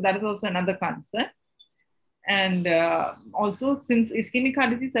drugs. So that is also another concern. And also, since ischemic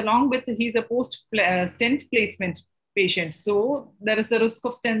heart disease, along with he's a post-stent placement patient. So there is a risk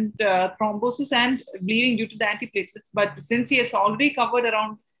of stent thrombosis and bleeding due to the antiplatelets. But since he has already covered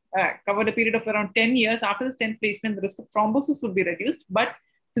a period of around 10 years after the stent placement, the risk of thrombosis would be reduced. But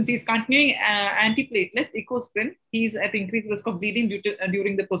since he's continuing antiplatelets, ecosprin, he's at increased risk of bleeding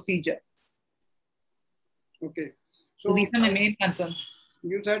during the procedure. Okay. So these are my main concerns.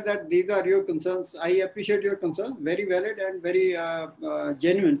 You said that these are your concerns. I appreciate your concerns, very valid and very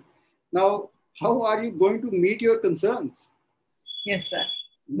genuine. Now, how are you going to meet your concerns? Yes, sir.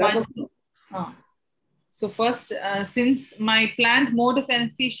 So first, since my planned mode of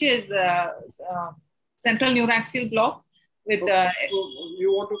anesthesia is central neuraxial block with... Okay. So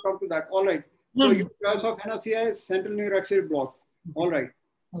you want to come to that. All right. So your choice of anesthesia is central neuraxial block. All right.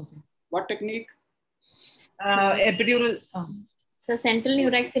 Okay. What technique? Epidural. So central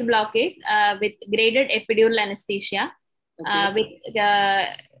neuraxial blockade with graded epidural anesthesia, okay, with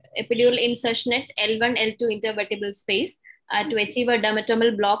epidural insertion at L1, L2 intervertebral space to achieve a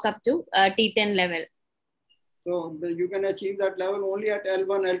dermatomal block up to T10 level. So you can achieve that level only at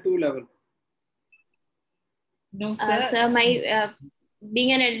L1, L2 level? No, sir. Sir, my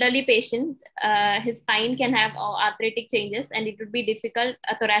being an elderly patient, his spine can have arthritic changes and it would be difficult.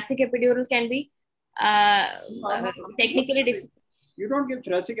 A thoracic epidural can be technically difficult. You don't give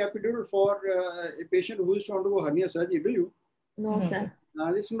thoracic epidural for a patient who is trying to do hernia surgery, will you? No, sir.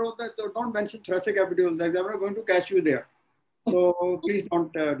 Don't mention thoracic epidural. The examiner is going to catch you there. So please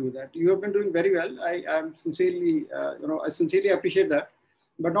don't do that. You have been doing very well. I am sincerely, I sincerely appreciate that.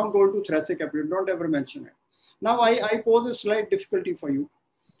 But don't go into thoracic epidural. Don't ever mention it. Now I pose a slight difficulty for you.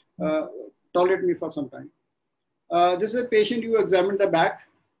 Tolerate me for some time. This is a patient you examined the back.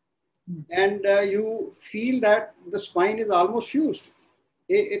 And you feel that the spine is almost fused.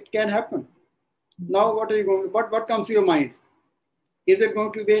 It can happen. Now, what are you going? What comes to your mind? Is it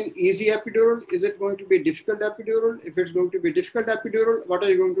going to be an easy epidural? Is it going to be a difficult epidural? If it's going to be a difficult epidural, what are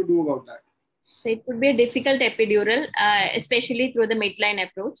you going to do about that? So it would be a difficult epidural, especially through the midline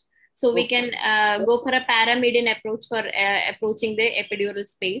approach. So we can go for a paramedian approach for approaching the epidural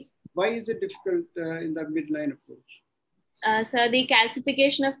space. Why is it difficult in the midline approach? So the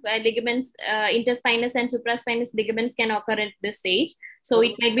calcification of ligaments, interspinous and supraspinous ligaments can occur at this stage. So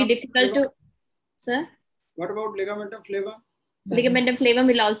it might be difficult to, sir? What about ligamentum flavum? Ligamentum flavum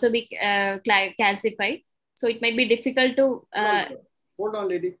will also be calcified. So it might be difficult to... Hold on,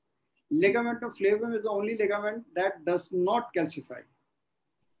 lady. Ligamentum flavum is the only ligament that does not calcify.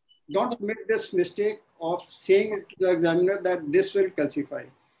 Don't make this mistake of saying it to the examiner that this will calcify.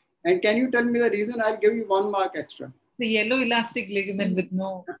 And can you tell me the reason? I'll give you 1 mark extra. The yellow elastic ligament with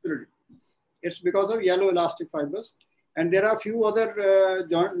no... Absolutely. It's because of yellow elastic fibers. And there are a few other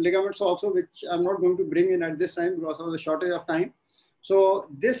joint ligaments also, which I'm not going to bring in at this time because of the shortage of time. So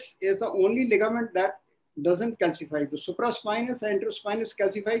this is the only ligament that doesn't calcify. The supraspinous and interspinous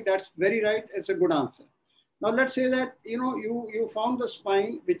calcify. That's very right. It's a good answer. Now let's say that, you found the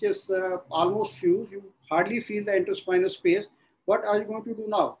spine, which is almost fused. You hardly feel the interspinous space. What are you going to do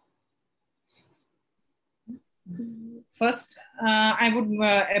now? First, I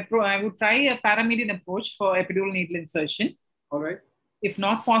would try a paramedian approach for epidural needle insertion. All right. If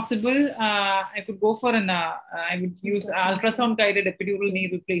not possible, I could go for I would use ultrasound guided epidural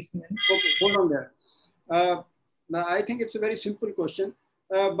needle placement. Okay, hold on there. Now I think it's a very simple question,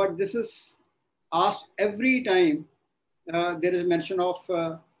 but this is asked every time there is a mention of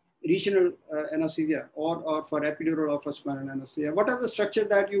regional anesthesia or for epidural or for spinal anesthesia. What are the structures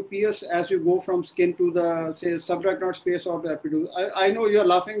that you pierce as you go from skin to the, say, subarachnoid space or the epidural? I know you're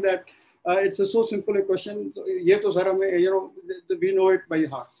laughing that it's a so simple a question. We know it by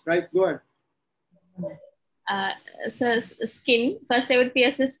heart, right? Go ahead. So skin, first I would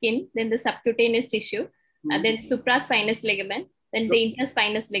pierce the skin, then the subcutaneous tissue, then supraspinous ligament, then the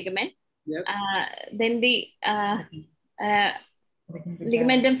interspinous ligament, yes. Then the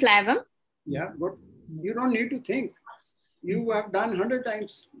ligamentum flavum. Yeah, good. You don't need to think. You have done 100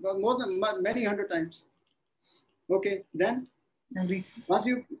 times, more than many 100 times. Okay, then once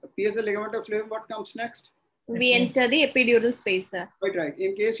you pierce the ligamentum flavum, what comes next? We enter the epidural space, sir. Right.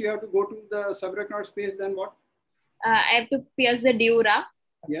 In case you have to go to the subarachnoid space, then what? I have to pierce the dura.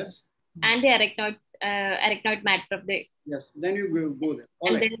 Yes. And the arachnoid matter of the. Yes. Then you go there. All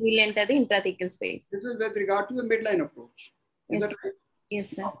and right. Then we'll enter the intrathecal space. This is with regard to the midline approach. Is yes. that right? Yes,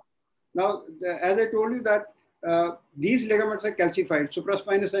 sir. Now, as I told you that these ligaments are calcified.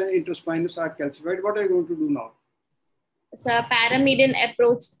 Supraspinous and interspinous are calcified. What are you going to do now? So paramedian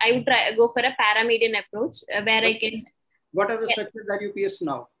approach, I would go for a paramedian approach where I can. What are the structures that you pierce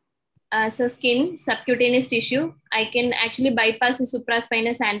now? So skin, subcutaneous tissue. I can actually bypass the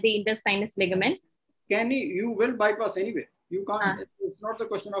supraspinous and the interspinous ligament. You will bypass anyway. You can't. It's not the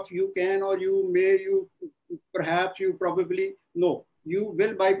question of you can or you may, you perhaps, you probably. No, you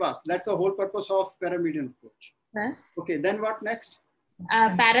will bypass. That's the whole purpose of paramedian approach. Okay, then what next?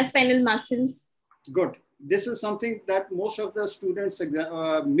 Paraspinal muscles. Good. This is something that most of the students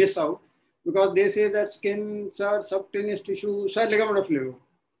miss out because they say that skin, sir, subcutaneous tissue, sir, ligament flavum.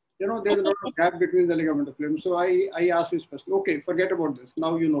 You know, there's a lot of gap between the ligament flavum. So I asked you specifically. Okay, forget about this.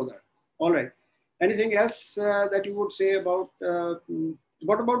 Now you know that. All right. Anything else that you would say about,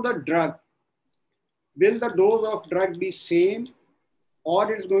 what about the drug? Will the dose of drug be same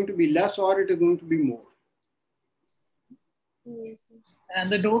or it is going to be less or it is going to be more? Yes.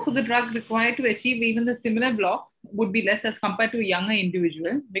 And the dose of the drug required to achieve even the similar block would be less as compared to a younger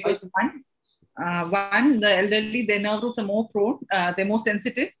individual because one, the elderly, their nerve roots are more prone, they're more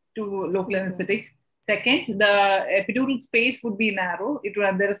sensitive to local anesthetics. Second, the epidural space would be narrow.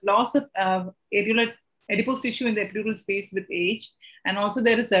 There is loss of adipose tissue in the epidural space with age. And also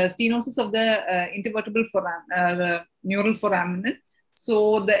there is a stenosis of the intervertebral the neural foramen.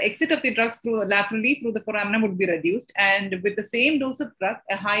 So the exit of the drugs laterally through the foramen would be reduced, and with the same dose of drug,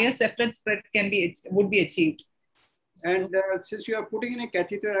 a higher septal spread would be achieved. And since you are putting in a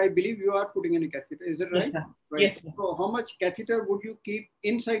catheter, I believe you are putting in a catheter. Is it right? Yes, sir. Right. Yes, sir. So how much catheter would you keep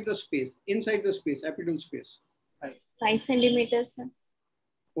inside the space, epidural space? 5 centimeters, sir.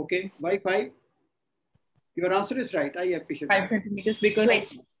 Okay. Why 5? Your answer is right. I appreciate 5 centimeters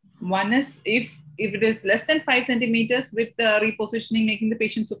because one is if it is less than 5 centimeters with repositioning, making the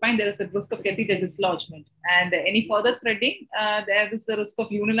patient supine, there is a risk of catheter dislodgement. And any further threading, there is the risk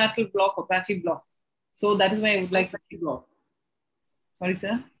of unilateral block or patchy block. So that is why I would like patchy block. Sorry,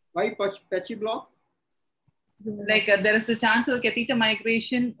 sir. Why patchy block? Like there is a chance of catheter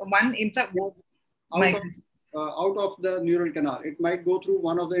migration, out of the neural canal. It might go through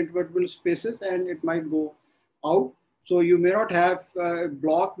one of the intervertebral spaces and it might go out. So you may not have a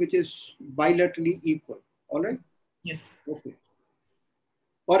block which is bilaterally equal. All right? Yes. Okay.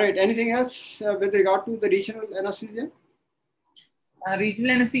 All right. Anything else with regard to the regional anesthesia?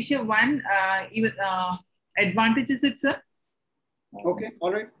 Regional anesthesia, one, even advantages it, sir. Okay.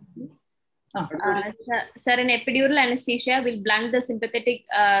 All right. Sir, an epidural anesthesia will blunt the sympathetic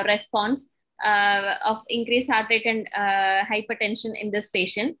response of increased heart rate and hypertension in this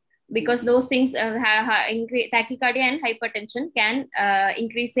patient. Because those things, tachycardia and hypertension can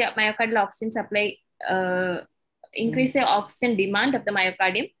increase the myocardial oxygen supply, increase the oxygen demand of the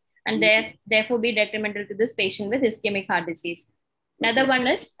myocardium, and therefore be detrimental to this patient with ischemic heart disease. Another one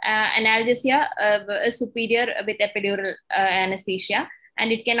is analgesia is superior with epidural anesthesia,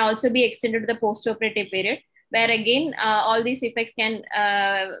 and it can also be extended to the postoperative period, where again, all these effects can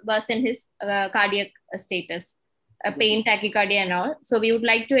worsen his cardiac status. Pain, tachycardia and all. So we would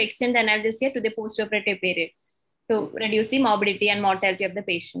like to extend analgesia to the postoperative period to reduce the morbidity and mortality of the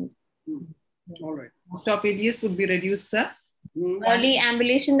patient. All right. Most of ADS would be reduced, sir. Early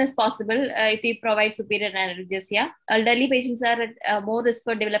ambulation is possible if we provide superior analgesia. Elderly patients are at more risk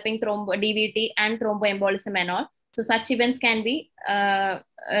for developing DVT and thromboembolism and all. So such events can be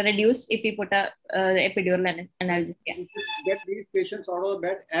reduced if we put a epidural analgesia. You should get these patients out of the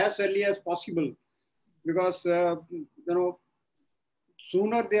bed as early as possible, because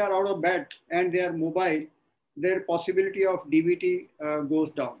sooner they are out of bed and they are mobile, their possibility of DVT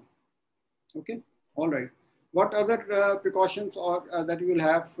goes down. Okay, all right. What other precautions or that you will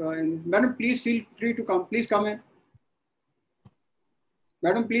have? Madam, please feel free to come. Please come in.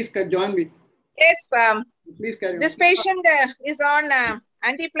 Madam, please join me. Yes, please carry this on. patient is on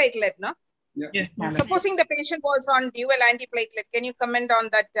antiplatelet, no? Yeah. Yes, madam. Supposing the patient was on dual antiplatelet, can you comment on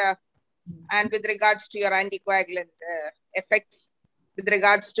that and with regards to your anticoagulant effects with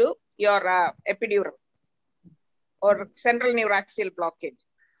regards to your epidural or central neuraxial blockage?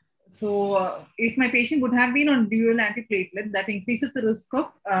 So if my patient would have been on dual antiplatelet, that increases the risk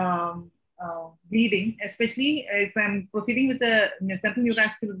of bleeding, especially if I'm proceeding with a central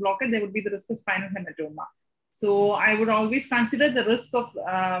neuraxial blockage, there would be the risk of spinal hematoma. So I would always consider the risk of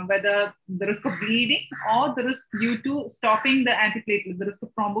whether the risk of bleeding or the risk due to stopping the antiplatelet, the risk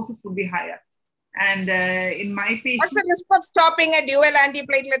of thrombosis would be higher. And in my patient, what's the risk of stopping a dual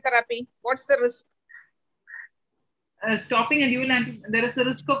antiplatelet therapy? What's the risk? Stopping a dual there is the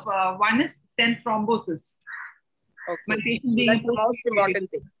risk of one is stent thrombosis. Okay, so that's the most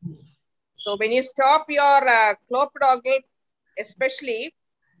important thing. So when you stop your clopidogrel, especially,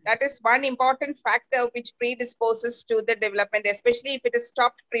 that is one important factor which predisposes to the development, especially if it is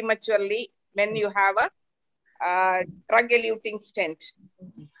stopped prematurely when you have a drug-eluting stent.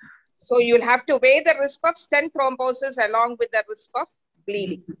 So you'll have to weigh the risk of stent thrombosis along with the risk of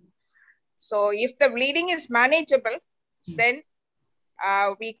bleeding. So if the bleeding is manageable, then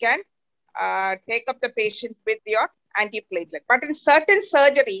we can take up the patient with your antiplatelet. But in certain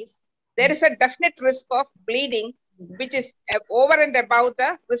surgeries, there is a definite risk of bleeding, which is over and above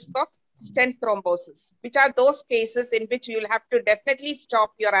the risk of stent thrombosis, which are those cases in which you'll have to definitely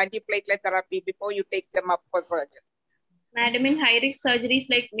stop your antiplatelet therapy before you take them up for surgery. Madam, in high-risk surgeries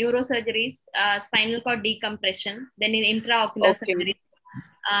like neurosurgeries, spinal cord decompression, then in intraocular surgeries,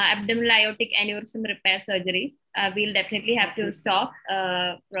 abdominal aortic aneurysm repair surgeries, we'll definitely have to stop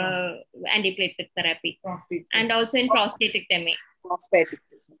antiplatelet therapy. And also in prostatectomy.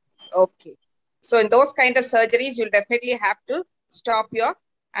 Prostatectomy. Okay. So in those kind of surgeries, you'll definitely have to stop your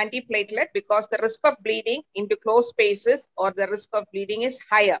antiplatelet because the risk of bleeding into closed spaces or the risk of bleeding is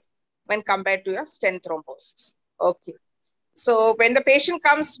higher when compared to your stent thrombosis. Okay. So when the patient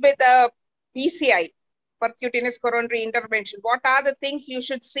comes with a PCI, percutaneous coronary intervention, what are the things you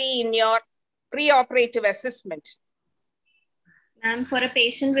should see in your preoperative assessment? And for a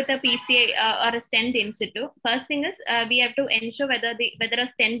patient with a PCI or a stent in situ, first thing is we have to ensure whether a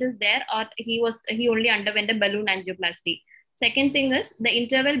stent is there or he only underwent a balloon angioplasty. Second thing is the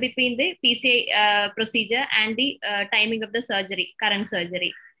interval between the PCI procedure and the timing of the surgery, current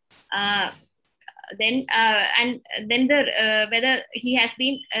surgery. Then whether he has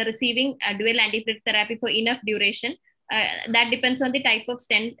been receiving a dual antiplatelet therapy for enough duration, that depends on the type of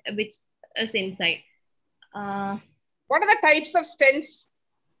stent which is inside. What are the types of stents?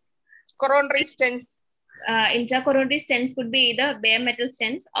 Coronary stents? Intracoronary stents could be either bare metal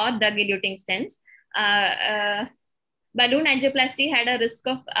stents or drug-eluting stents. Balloon angioplasty had a risk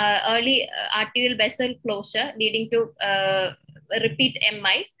of early arterial vessel closure leading to repeat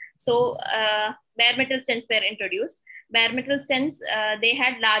MIs. So bare metal stents were introduced. Bare metal stents, they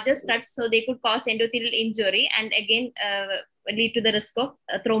had larger struts, so they could cause endothelial injury and again lead to the risk of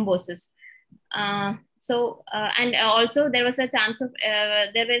thrombosis. And also there was a chance of,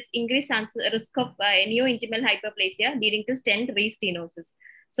 there was increased risk of neointimal hyperplasia leading to stent restenosis.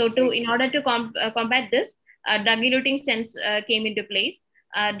 So in order to combat this, drug-eluting stents came into place.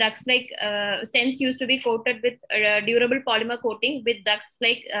 Drugs like stents used to be coated with durable polymer coating with drugs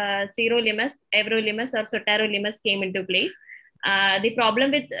like sirolimus, everolimus or sotarolimous came into place. The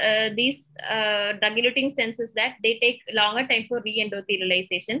problem with these drug-eluting stents is that they take longer time for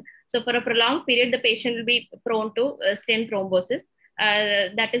re-endothelialization. So for a prolonged period, the patient will be prone to stent thrombosis.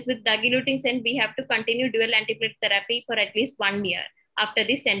 That is with drug-eluting stent, we have to continue dual antiplatelet therapy for at least 1 year after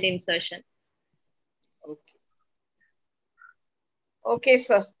the stent insertion. Okay. Okay,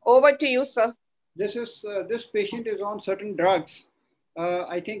 sir. Over to you, sir. This patient is on certain drugs.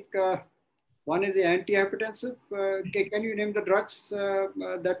 I think one is the antihypertensive. Can you name the drugs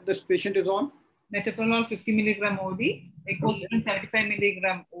that this patient is on? Metoprolol 50 milligram OD, ecosprin 75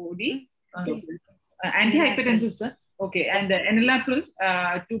 milligram OD, antihypertensive, sir. Okay, and enalapril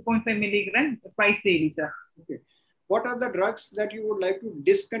 2.5 milligram twice daily, sir. Okay. What are the drugs that you would like to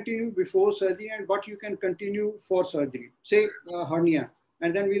discontinue before surgery and what you can continue for surgery? Say hernia.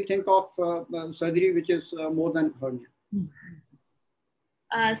 and then we'll think of surgery which is more than hernia.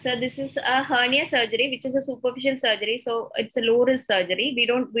 So this is a hernia surgery, which is a superficial surgery. So it's a low risk surgery. We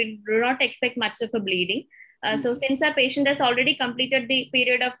do not expect much of a bleeding. So since our patient has already completed the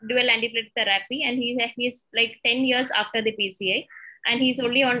period of dual antiplatelet therapy, and he's like 10 years after the PCI, and he's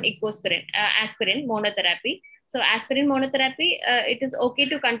only on aspirin monotherapy. So aspirin monotherapy, it is okay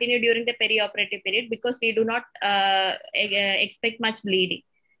to continue during the perioperative period because we do not expect much bleeding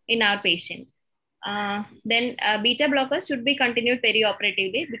in our patient. Then beta blockers should be continued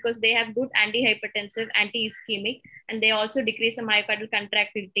perioperatively because they have good antihypertensive, anti-ischemic, and they also decrease the myocardial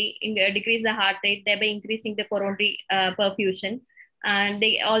contractility, decrease the heart rate, thereby increasing the coronary perfusion. And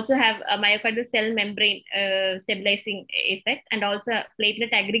they also have a myocardial cell membrane stabilizing effect, and also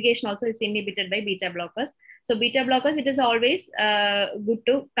platelet aggregation also is inhibited by beta blockers. So beta blockers, it is always good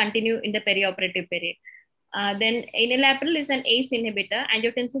to continue in the perioperative period. Then enalapril is an ACE inhibitor,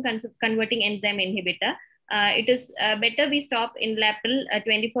 angiotensin converting enzyme inhibitor. It is better we stop enalapril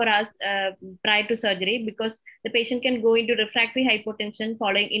 24 hours prior to surgery because the patient can go into refractory hypotension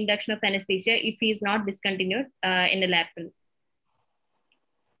following induction of anesthesia if he is not discontinued enalapril.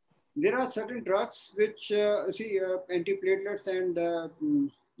 There are certain drugs which, antiplatelets and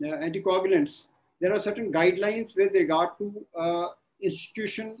anticoagulants. There are certain guidelines with regard to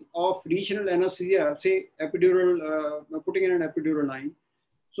institution of regional anesthesia, say epidural, putting in an epidural line.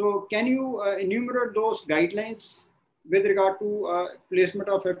 So can you enumerate those guidelines with regard to placement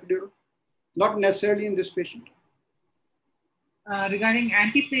of epidural? Not necessarily in this patient. Regarding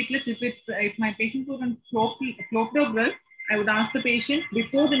antiplatelets, if my patient was on clopidogrel, I would ask the patient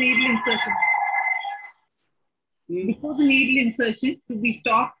before the needle insertion. Before the needle insertion to be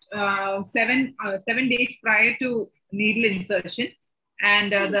stopped 7 days prior to needle insertion,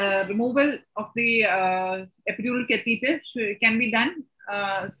 and the removal of the epidural catheter can be done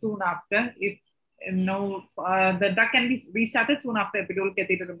soon after. If the drug can be restarted soon after epidural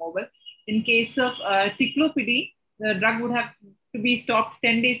catheter removal. In case of ticlopedy, the drug would have to be stopped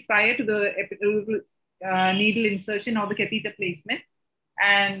 10 days prior to the epidural needle insertion or the catheter placement,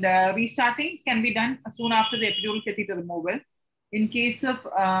 and restarting can be done soon after the epidural catheter removal. In case of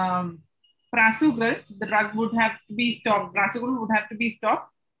prasugrel, the drug would have to be stopped. Prasugrel would have to be stopped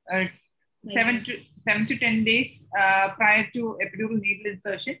 7 to 10 days prior to epidural needle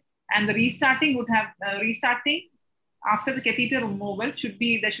insertion, and the restarting would have restarting after the catheter removal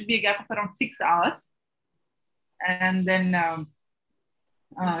there should be a gap of around 6 hours, and then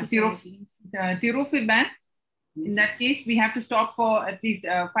tirofiban. In that case, we have to stop for at least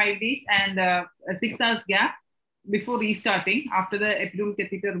 5 days and a 6 hours gap before restarting after the epidural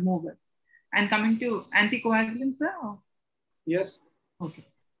catheter removal. And coming to anticoagulants, sir? Yes. Okay.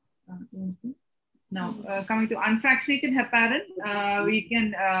 Now, coming to unfractionated heparin, we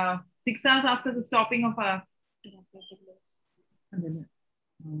can 6 hours after the stopping of a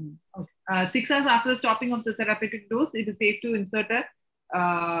 6 hours after the stopping of the therapeutic dose, it is safe to insert a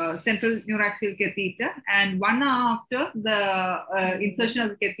central neuraxial catheter, and 1 hour after the insertion of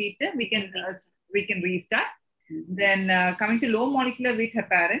the catheter, we can restart. Then coming to low molecular weight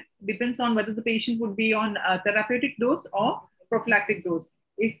heparin, depends on whether the patient would be on a therapeutic dose or prophylactic dose.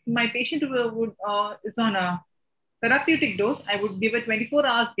 If my patient is on a therapeutic dose, I would give a 24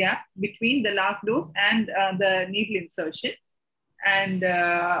 hours gap between the last dose and the needle insertion, and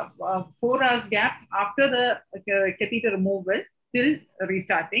 4 hours gap after the catheter removal till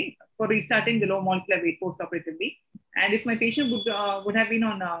restarting, for restarting the low molecular weight post-operatively. And if my patient would have been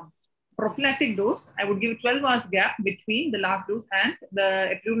on a prophylactic dose, I would give a 12 hours gap between the last dose and the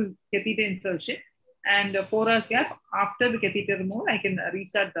epidural catheter insertion, and 4 hours gap after the catheter removal, I can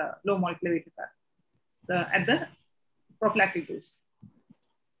restart the low molecular weight at the prophylactic dose.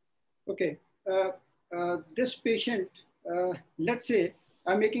 Okay. This patient, let's say,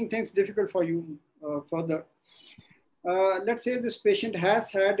 I'm making things difficult for you further. Let's say this patient has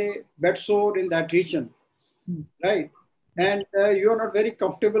had a bed sore in that region, right? And you are not very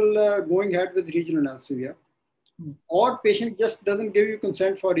comfortable going ahead with regional anesthesia, or patient just doesn't give you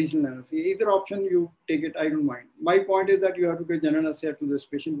consent for regional anesthesia. Either option you take it, I don't mind. My point is that you have to give general anesthesia to this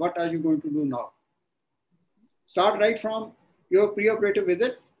patient. What are you going to do now? Start right from your preoperative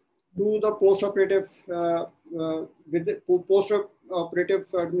visit to the postoperative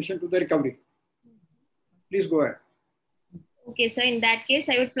admission to the recovery. Please go ahead. Okay, so in that case,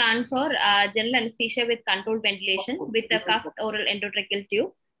 I would plan for general anesthesia with controlled ventilation with a cuffed oral endotracheal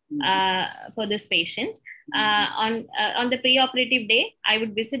tube for this patient. On the preoperative day, I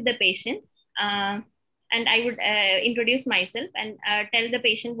would visit the patient and I would introduce myself and tell the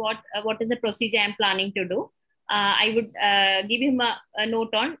patient what is the procedure I'm planning to do. I would give him a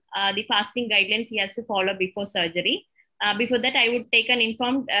note on the fasting guidelines he has to follow before surgery. Before that, I would take an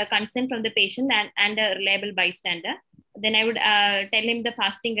informed consent from the patient and a reliable bystander. Then I would tell him the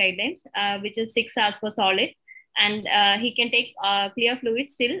fasting guidelines, which is 6 hours for solid, and he can take clear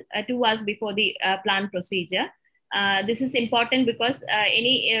fluids till 2 hours before the planned procedure. This is important because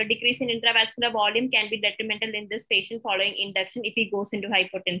any decrease in intravascular volume can be detrimental in this patient following induction if he goes into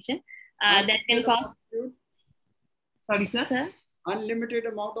hypertension. That can cause... Sorry, sir? Sir? Unlimited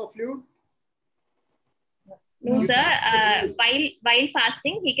amount of fluid? No, sir. While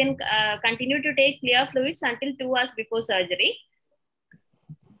fasting, he can continue to take clear fluids until 2 hours before surgery.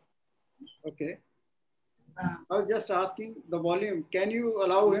 Okay. I was just asking the volume. Can you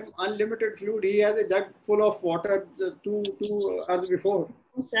allow him unlimited fluid? He has a jug full of water 2 hours before.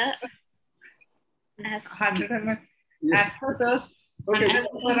 No, sir. 100 ml. Yes. As per thirst. Okay. Yeah,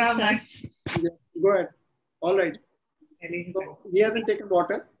 go ahead. All right. So he hasn't taken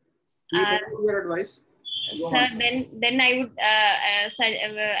water. He follows your advice. Sir, then I would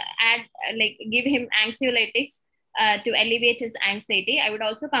add, give him anxiolytics to alleviate his anxiety. I would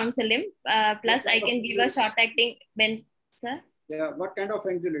also counsel him. Plus, I can give a short-acting sir. Yeah, what kind of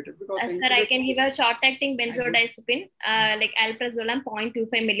anxiolytic? Because sir, I can give a short-acting benzodiazepine, like alprazolam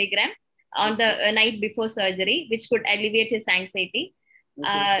 0.25 milligram on the night before surgery, which could alleviate his anxiety.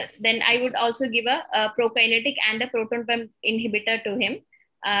 Okay. Then I would also give a prokinetic and a proton pump inhibitor to him,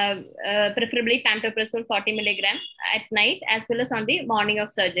 preferably pantoprazole 40 milligram at night as well as on the morning of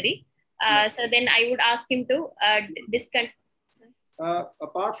surgery. So then I would ask him to discontinue.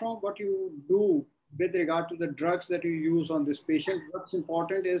 Apart from what you do with regard to the drugs that you use on this patient, what's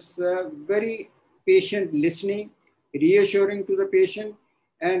important is very patient listening, reassuring to the patient,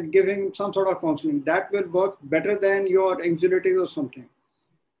 and giving some sort of counseling. That will work better than your anxiolytic or something.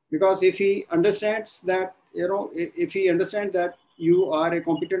 Because if he understands that, if he understands that you are a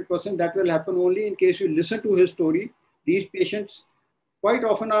competent person, that will happen only in case you listen to his story. These patients quite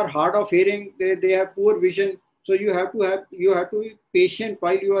often are hard of hearing. They have poor vision. So you have to be patient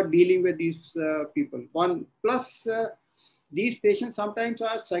while you are dealing with these people. One plus, these patients sometimes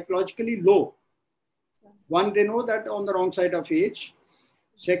are psychologically low. One, they know that on the wrong side of age.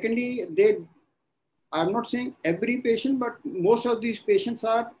 Secondly, I'm not saying every patient, but most of these patients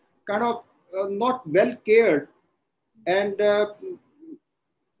are kind of not well cared, and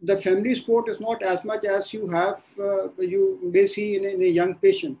the family support is not as much as you may see in a young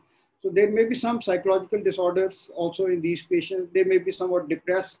patient. So there may be some psychological disorders also in these patients. They may be somewhat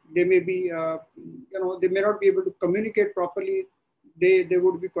depressed. They may be, they may not be able to communicate properly. They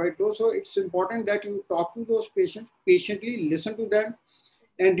would be quite low. So it's important that you talk to those patients, patiently listen to them,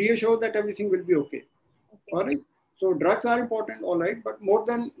 and reassure that everything will be okay. All right. So drugs are important, all right, but more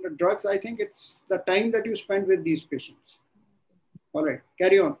than the drugs, I think it's the time that you spend with these patients. All right,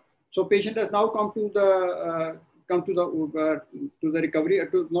 carry on. So patient has now come to the recovery,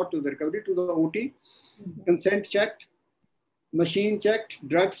 not to the recovery, to the OT. Consent checked, machine checked,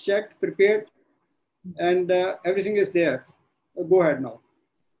 drugs checked, prepared, and everything is there. Go ahead now.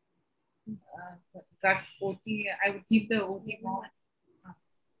 Drugs, OT, I would keep the OT warm.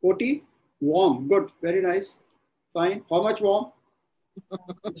 OT, warm, good, very nice. Fine. How much warm?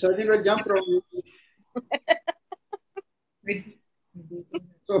 Surgeon will jump from you.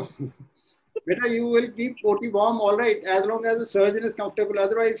 So, beta, you will keep OT warm, all right, as long as the surgeon is comfortable.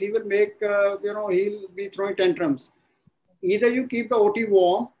 Otherwise, he will make, he'll be throwing tantrums. Either you keep the OT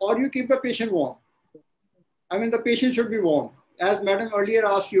warm or you keep the patient warm. I mean, the patient should be warm. As madam earlier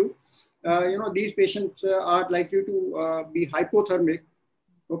asked you, these patients are likely to be hypothermic,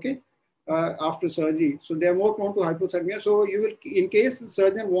 okay? After surgery, so they are more prone to hypothermia. So you will, in case the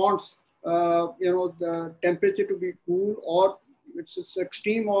surgeon wants, the temperature to be cool, or it's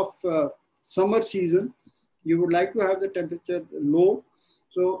extreme of summer season, you would like to have the temperature low.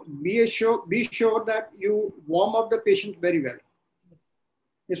 So be sure that you warm up the patient very well.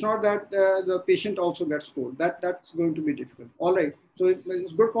 It's not that the patient also gets cold. That's going to be difficult. All right. So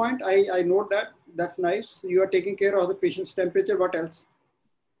it's a good point. I note that. That's nice. You are taking care of the patient's temperature. What else?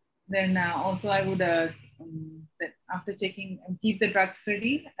 Then also I would, after checking, keep the drugs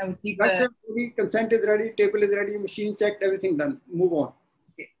ready. I would keep drugs ready, consent is ready, table is ready, machine checked, everything done. Move on.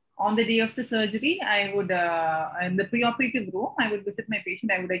 Okay. On the day of the surgery, I would, in the preoperative room, I would visit my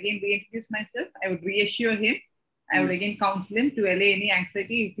patient. I would again reintroduce myself. I would reassure him. I would again counsel him to allay any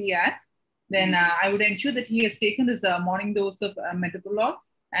anxiety if he has. Then I would ensure that he has taken his morning dose of metoprolol.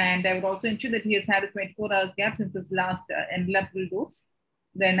 And I would also ensure that he has had a 24 hours gap since his last envelopable dose.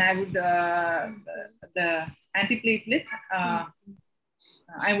 Then I would, the antiplatelet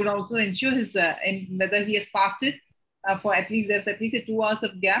I would also ensure his whether he has fasted for there's at least a 2 hours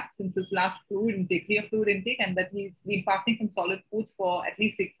of gap since his last fluid intake, clear fluid intake, and that he's been fasting from solid foods for at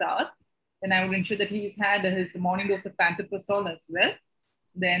least 6 hours. Then I would ensure that he's had his morning dose of pantoprazole as well.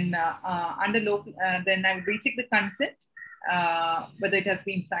 Then then I would recheck the consent, whether it has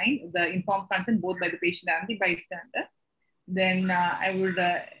been signed, the informed consent both by the patient and the bystander. Then I would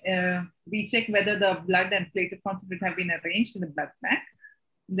recheck whether the blood and platelet concentrate have been arranged in the blood bank.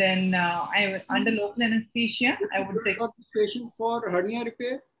 Then under local anesthesia, I would say patient for hernia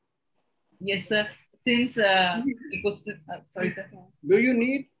repair. Yes, sir. Since it was sorry, sir. Do you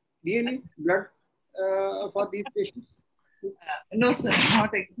need blood for these patients? No, sir.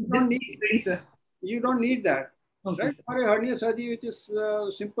 Not you don't need that. Okay. Right? For a hernia surgery, which is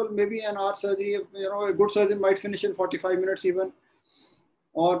simple, maybe an hour surgery, a good surgeon might finish in 45 minutes even.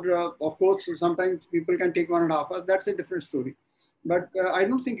 Or of course, sometimes people can take 1.5 hours. That's a different story. But I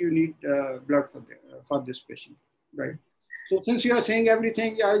don't think you need blood for this patient, right? So since you are saying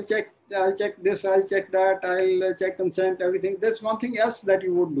everything, I'll check this, I'll check that, I'll check consent, everything. There's one thing else that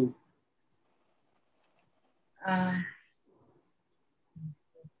you would do.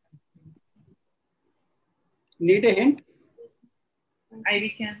 Need a hint?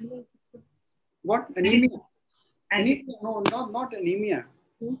 IV cannula. What? Anemia? Anemia? No, not anemia.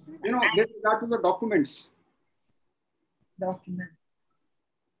 With regard to the documents. Document.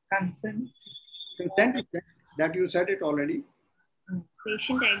 Consent. Consent is that you said it already.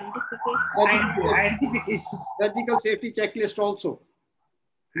 Patient identification. Surgical safety checklist also.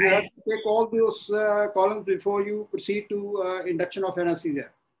 You have to take all those columns before you proceed to induction of anesthesia.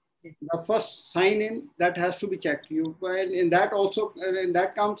 The first sign in that has to be checked. In that also, in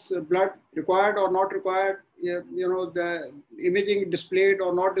that comes blood required or not required. The imaging displayed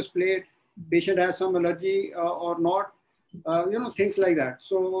or not displayed. Patient has some allergy or not. Things like that.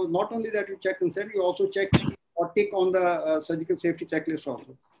 So not only that you check consent, you also check or tick on the surgical safety checklist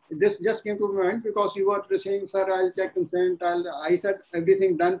also. This just came to my mind because you were saying, sir, I'll check consent. I said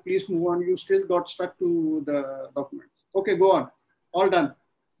everything done. Please move on. You still got stuck to the documents. Okay, go on. All done.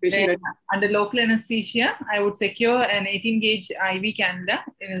 Under local anesthesia, I would secure an 18-gauge IV cannula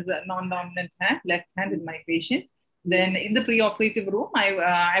in his non-dominant hand, left hand in my patient. Then in the preoperative room,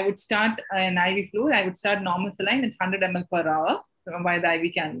 I would start an IV fluid. I would start normal saline at 100 ml per hour by the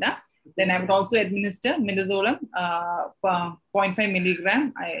IV cannula. Then I would also administer midazolam 0.5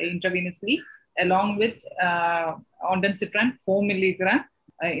 milligram intravenously, along with ondansetron 4 milligram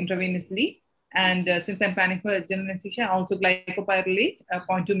intravenously. And since I'm planning for general anesthesia, also glycopyrrolate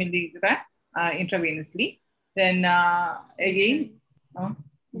 0.2 milligram intravenously. Then again,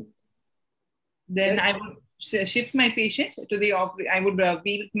 then I would shift my patient to the I would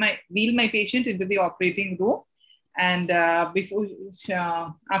wheel my patient into the operating room, and after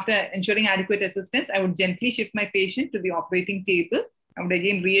ensuring adequate assistance, I would gently shift my patient to the operating table. I would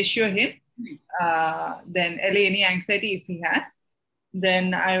again reassure him, then allay any anxiety if he has.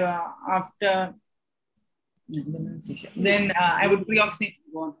 Then I would pre-oxygenate.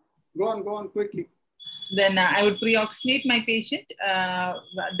 Go on quickly. Then I would pre-oxygenate my patient.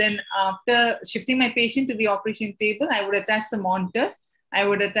 Then after shifting my patient to the operation table, I would attach some monitors. I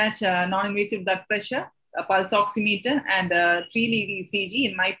would attach non-invasive blood pressure, a pulse oximeter, and a 3-lead ECG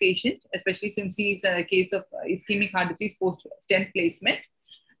in my patient, especially since he's a case of ischemic heart disease post-stent placement.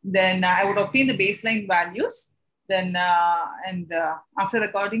 Then I would obtain the baseline values. Then after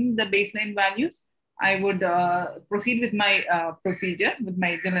recording the baseline values, I would proceed with my procedure with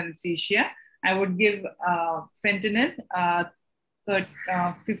my general anesthesia. I would give fentanyl,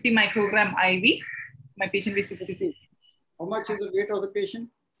 50 microgram IV. My patient weighs 66. How much is the weight of the patient?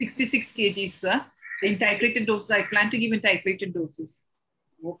 66 kgs, sir. In titrated doses, I plan to give in titrated doses.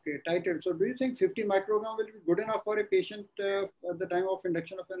 Okay, titrated. So do you think 50 microgram will be good enough for a patient at the time of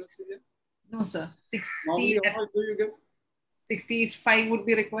induction of anesthesia? No, sir. 60. Normally, how much do you give? 65 would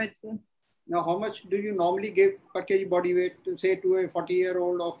be required, sir. Now, how much do you normally give per kg body weight to say to a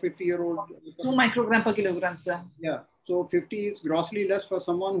 40-year-old or 50-year-old? 2 microgram per kilogram, sir. Yeah. So 50 is grossly less for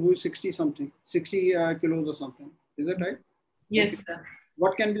someone who is 60 kilos or something. Is that right? Yes, okay. Sir.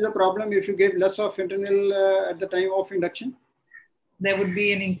 What can be the problem if you give less of fentanyl at the time of induction? There would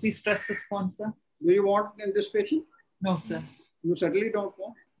be an increased stress response, sir. Do you want in this patient? No, sir. You certainly don't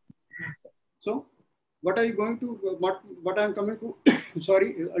want. No, sir. So what are you going to, what I'm coming to,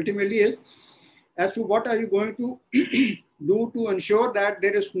 sorry, ultimately is as to what are you going to do to ensure that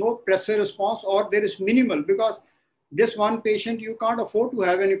there is no pressure response or there is minimal, because this one patient, you can't afford to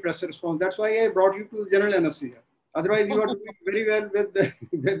have any pressure response. That's why I brought you to general anesthesia. Otherwise, you are doing very well with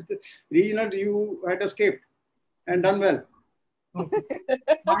regional, you had escaped and done well. Okay.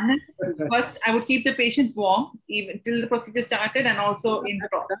 One is, first, I would keep the patient warm even till the procedure started, and also in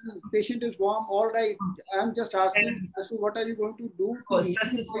patient is warm, all right. I'm just asking as to what are you going to do to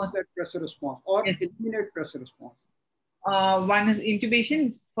stress response. that pressure response or eliminate pressure response? One is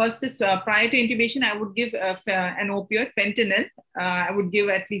intubation. First is prior to intubation, I would give an opioid, fentanyl. I would give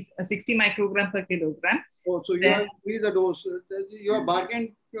at least 60 microgram per kilogram. Oh, so you have increased the dose. You have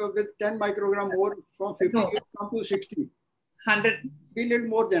bargained with 10 microgram more from 50 come to 60. 100. Be a little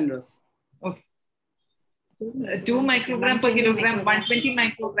more generous. Okay. 2 microgram per kilogram, 120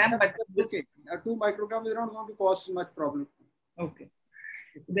 microgram. But okay. 2 microgram is not going to cause much problem. Okay.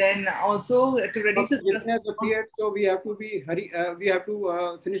 Then also to reduce the stress. So we have to be we have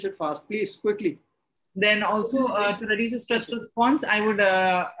to finish it fast. Please, quickly. Then also to reduce the stress response, I would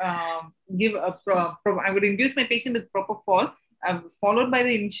give I would induce my patient with proper fall, followed by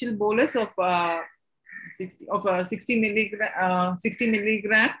the initial bolus of 60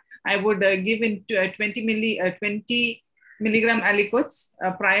 milligram. I would give into 20 milligram aliquots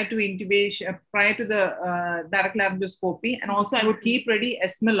prior to intubation, prior to the direct laryngoscopy, and also I would keep ready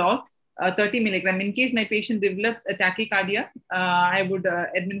esmolol 30 milligram. In case my patient develops a tachycardia, I would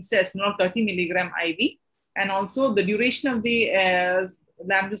administer esmolol 30 milligram IV, and also the duration of the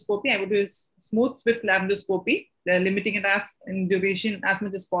laryngoscopy, I would do smooth, swift laryngoscopy, limiting it in duration as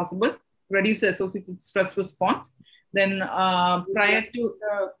much as possible, reduce the associated stress response. Then prior to...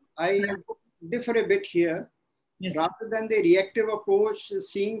 I differ a bit here. Yes. Rather than the reactive approach,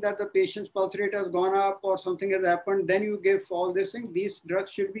 seeing that the patient's pulse rate has gone up or something has happened, then you give all this thing. These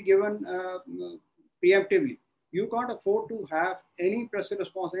drugs should be given preemptively. You can't afford to have any pressure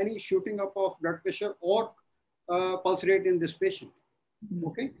response, any shooting up of blood pressure or pulse rate in this patient.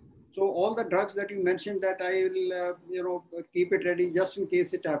 Okay. So all the drugs that you mentioned that I will, keep it ready just in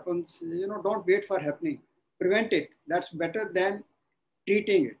case it happens, don't wait for happening. Prevent it. That's better than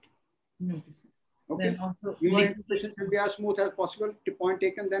treating it. Okay. Then also, your intubation should be as smooth as possible. Point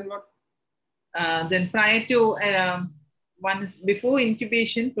taken. Then what? Then prior to before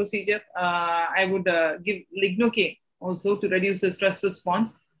intubation procedure, I would give lignocaine also to reduce the stress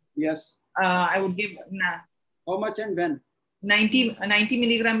response. Yes. I would give how much and when? 90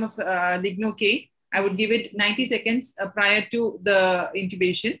 milligram of lignocaine. I would give it 90 seconds prior to the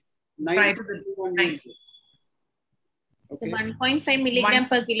intubation. Prior to the 90. So 1.5 milligram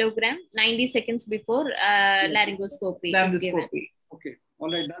per kilogram, 90 seconds before laryngoscopy is given. Okay,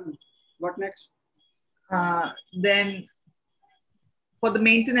 all right, done. What next? Then for the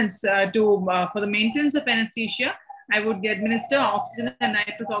maintenance for the maintenance of anesthesia, I would administer oxygen and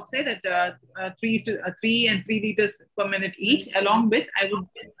nitrous oxide at 3 and 3 liters per minute each. Along with, I would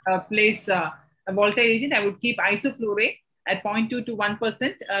place a volatile agent. I would keep isoflurane at 0.2 to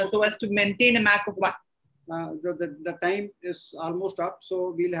 1% so as to maintain a MAC of 1. The time is almost up,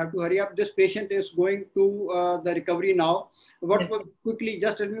 so we'll have to hurry up. This patient is going to the recovery now. Quickly,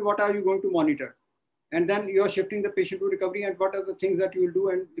 just tell me what are you going to monitor? And then you are shifting the patient to recovery, and what are the things that you will do,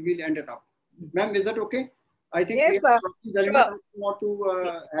 and we'll end it up. Ma'am, is that okay? I think yes, sir. Sure. Want to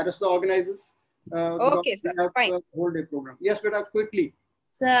harass the organizers. Okay, sir. Fine. Whole day program. Yes, but quickly.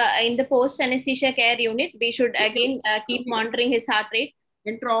 So in the post anesthesia care unit, we should again keep monitoring his heart rate.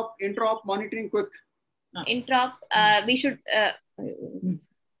 Intra-op monitoring quick. Intra-op, we should.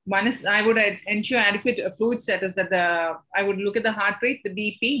 One is I would ensure adequate fluid status. That I would look at the heart rate, the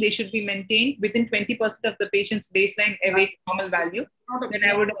BP. They should be maintained within 20% of the patient's baseline awake normal value. Then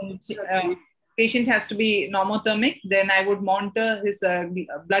I would patient has to be normothermic. Then I would monitor his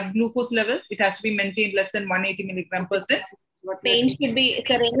blood glucose level. It has to be maintained less than 180 milligram per cent. Pain should be,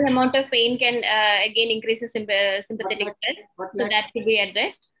 so any amount of pain can again increase the sympathetic stress. So that should be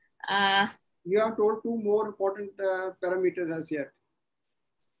addressed. You have told 2 more important parameters as yet.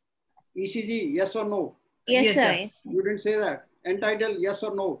 ECG, yes or no? Yes, sir. Yes. You didn't say that. End-tidal, yes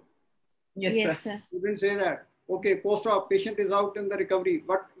or no? Yes, sir. You didn't say that. Okay, post-op, patient is out in the recovery.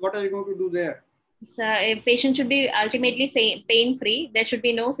 What are you going to do there? So a patient should be ultimately pain-free. There should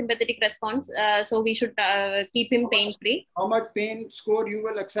be no sympathetic response. So we should keep him pain-free. How much pain score you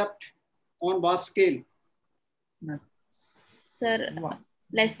will accept on VAS scale? Sir,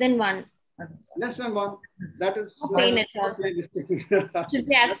 less than 1. Less than 1. That is pain at all. Should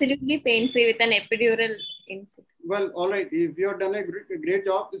be absolutely pain-free with an epidural insert. Well, all right. If you have done a great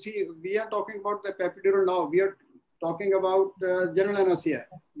job, see, we are talking about the epidural now. We are talking about general anesthesia.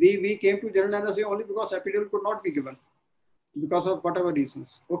 We came to general anesthesia only because epidural could not be given because of whatever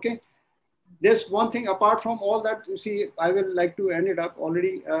reasons. Okay. There's one thing apart from all that. You see, I will like to end it up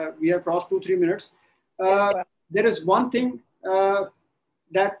already. We have crossed 2-3 minutes. There is one thing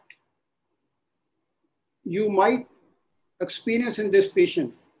that you might experience in this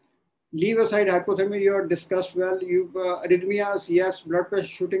patient? Leave aside hypothermia, you are discussed well. You've arrhythmias, yes, blood pressure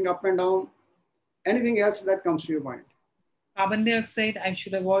shooting up and down. Anything else that comes to your mind? Carbon dioxide, I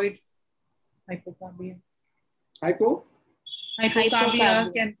should avoid. Hypocarbia.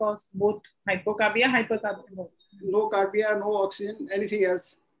 Hypocarbia can cause both hypocarbia, hypercarbia. No carbia, no oxygen, anything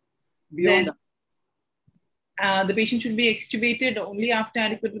else beyond then, that? The patient should be extubated only after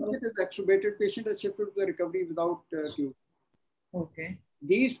adequate. This is extubated patient is shifted to the recovery without tube. Okay.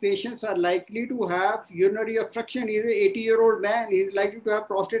 These patients are likely to have urinary obstruction. He's an 80-year-old man. He's likely to have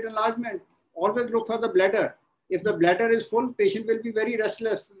prostate enlargement. Always look for the bladder. If the bladder is full, patient will be very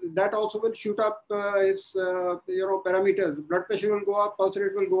restless. That also will shoot up his parameters. Blood pressure will go up, pulse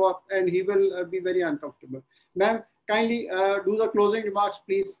rate will go up, and he will be very uncomfortable. Ma'am, kindly do the closing remarks,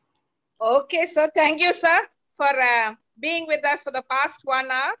 please. Okay, sir. Thank you, sir, for being with us for the past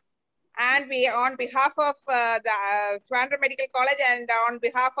 1 hour. And we, on behalf of the Trivandrum Medical College and on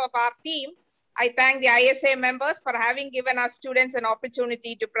behalf of our team, I thank the ISA members for having given our students an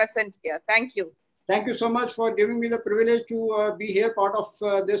opportunity to present here. Thank you. Thank you so much for giving me the privilege to be here, part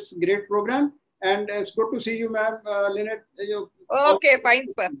of this great program. And it's good to see you, ma'am, Lynette. Okay, fine,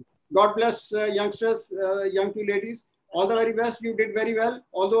 sir. God bless youngsters, young two ladies. All the very best. You did very well.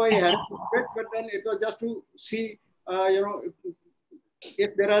 Although I had a bit, but then it was just to see,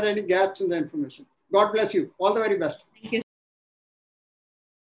 if there are any gaps in the information. God bless you. All the very best. Thank you.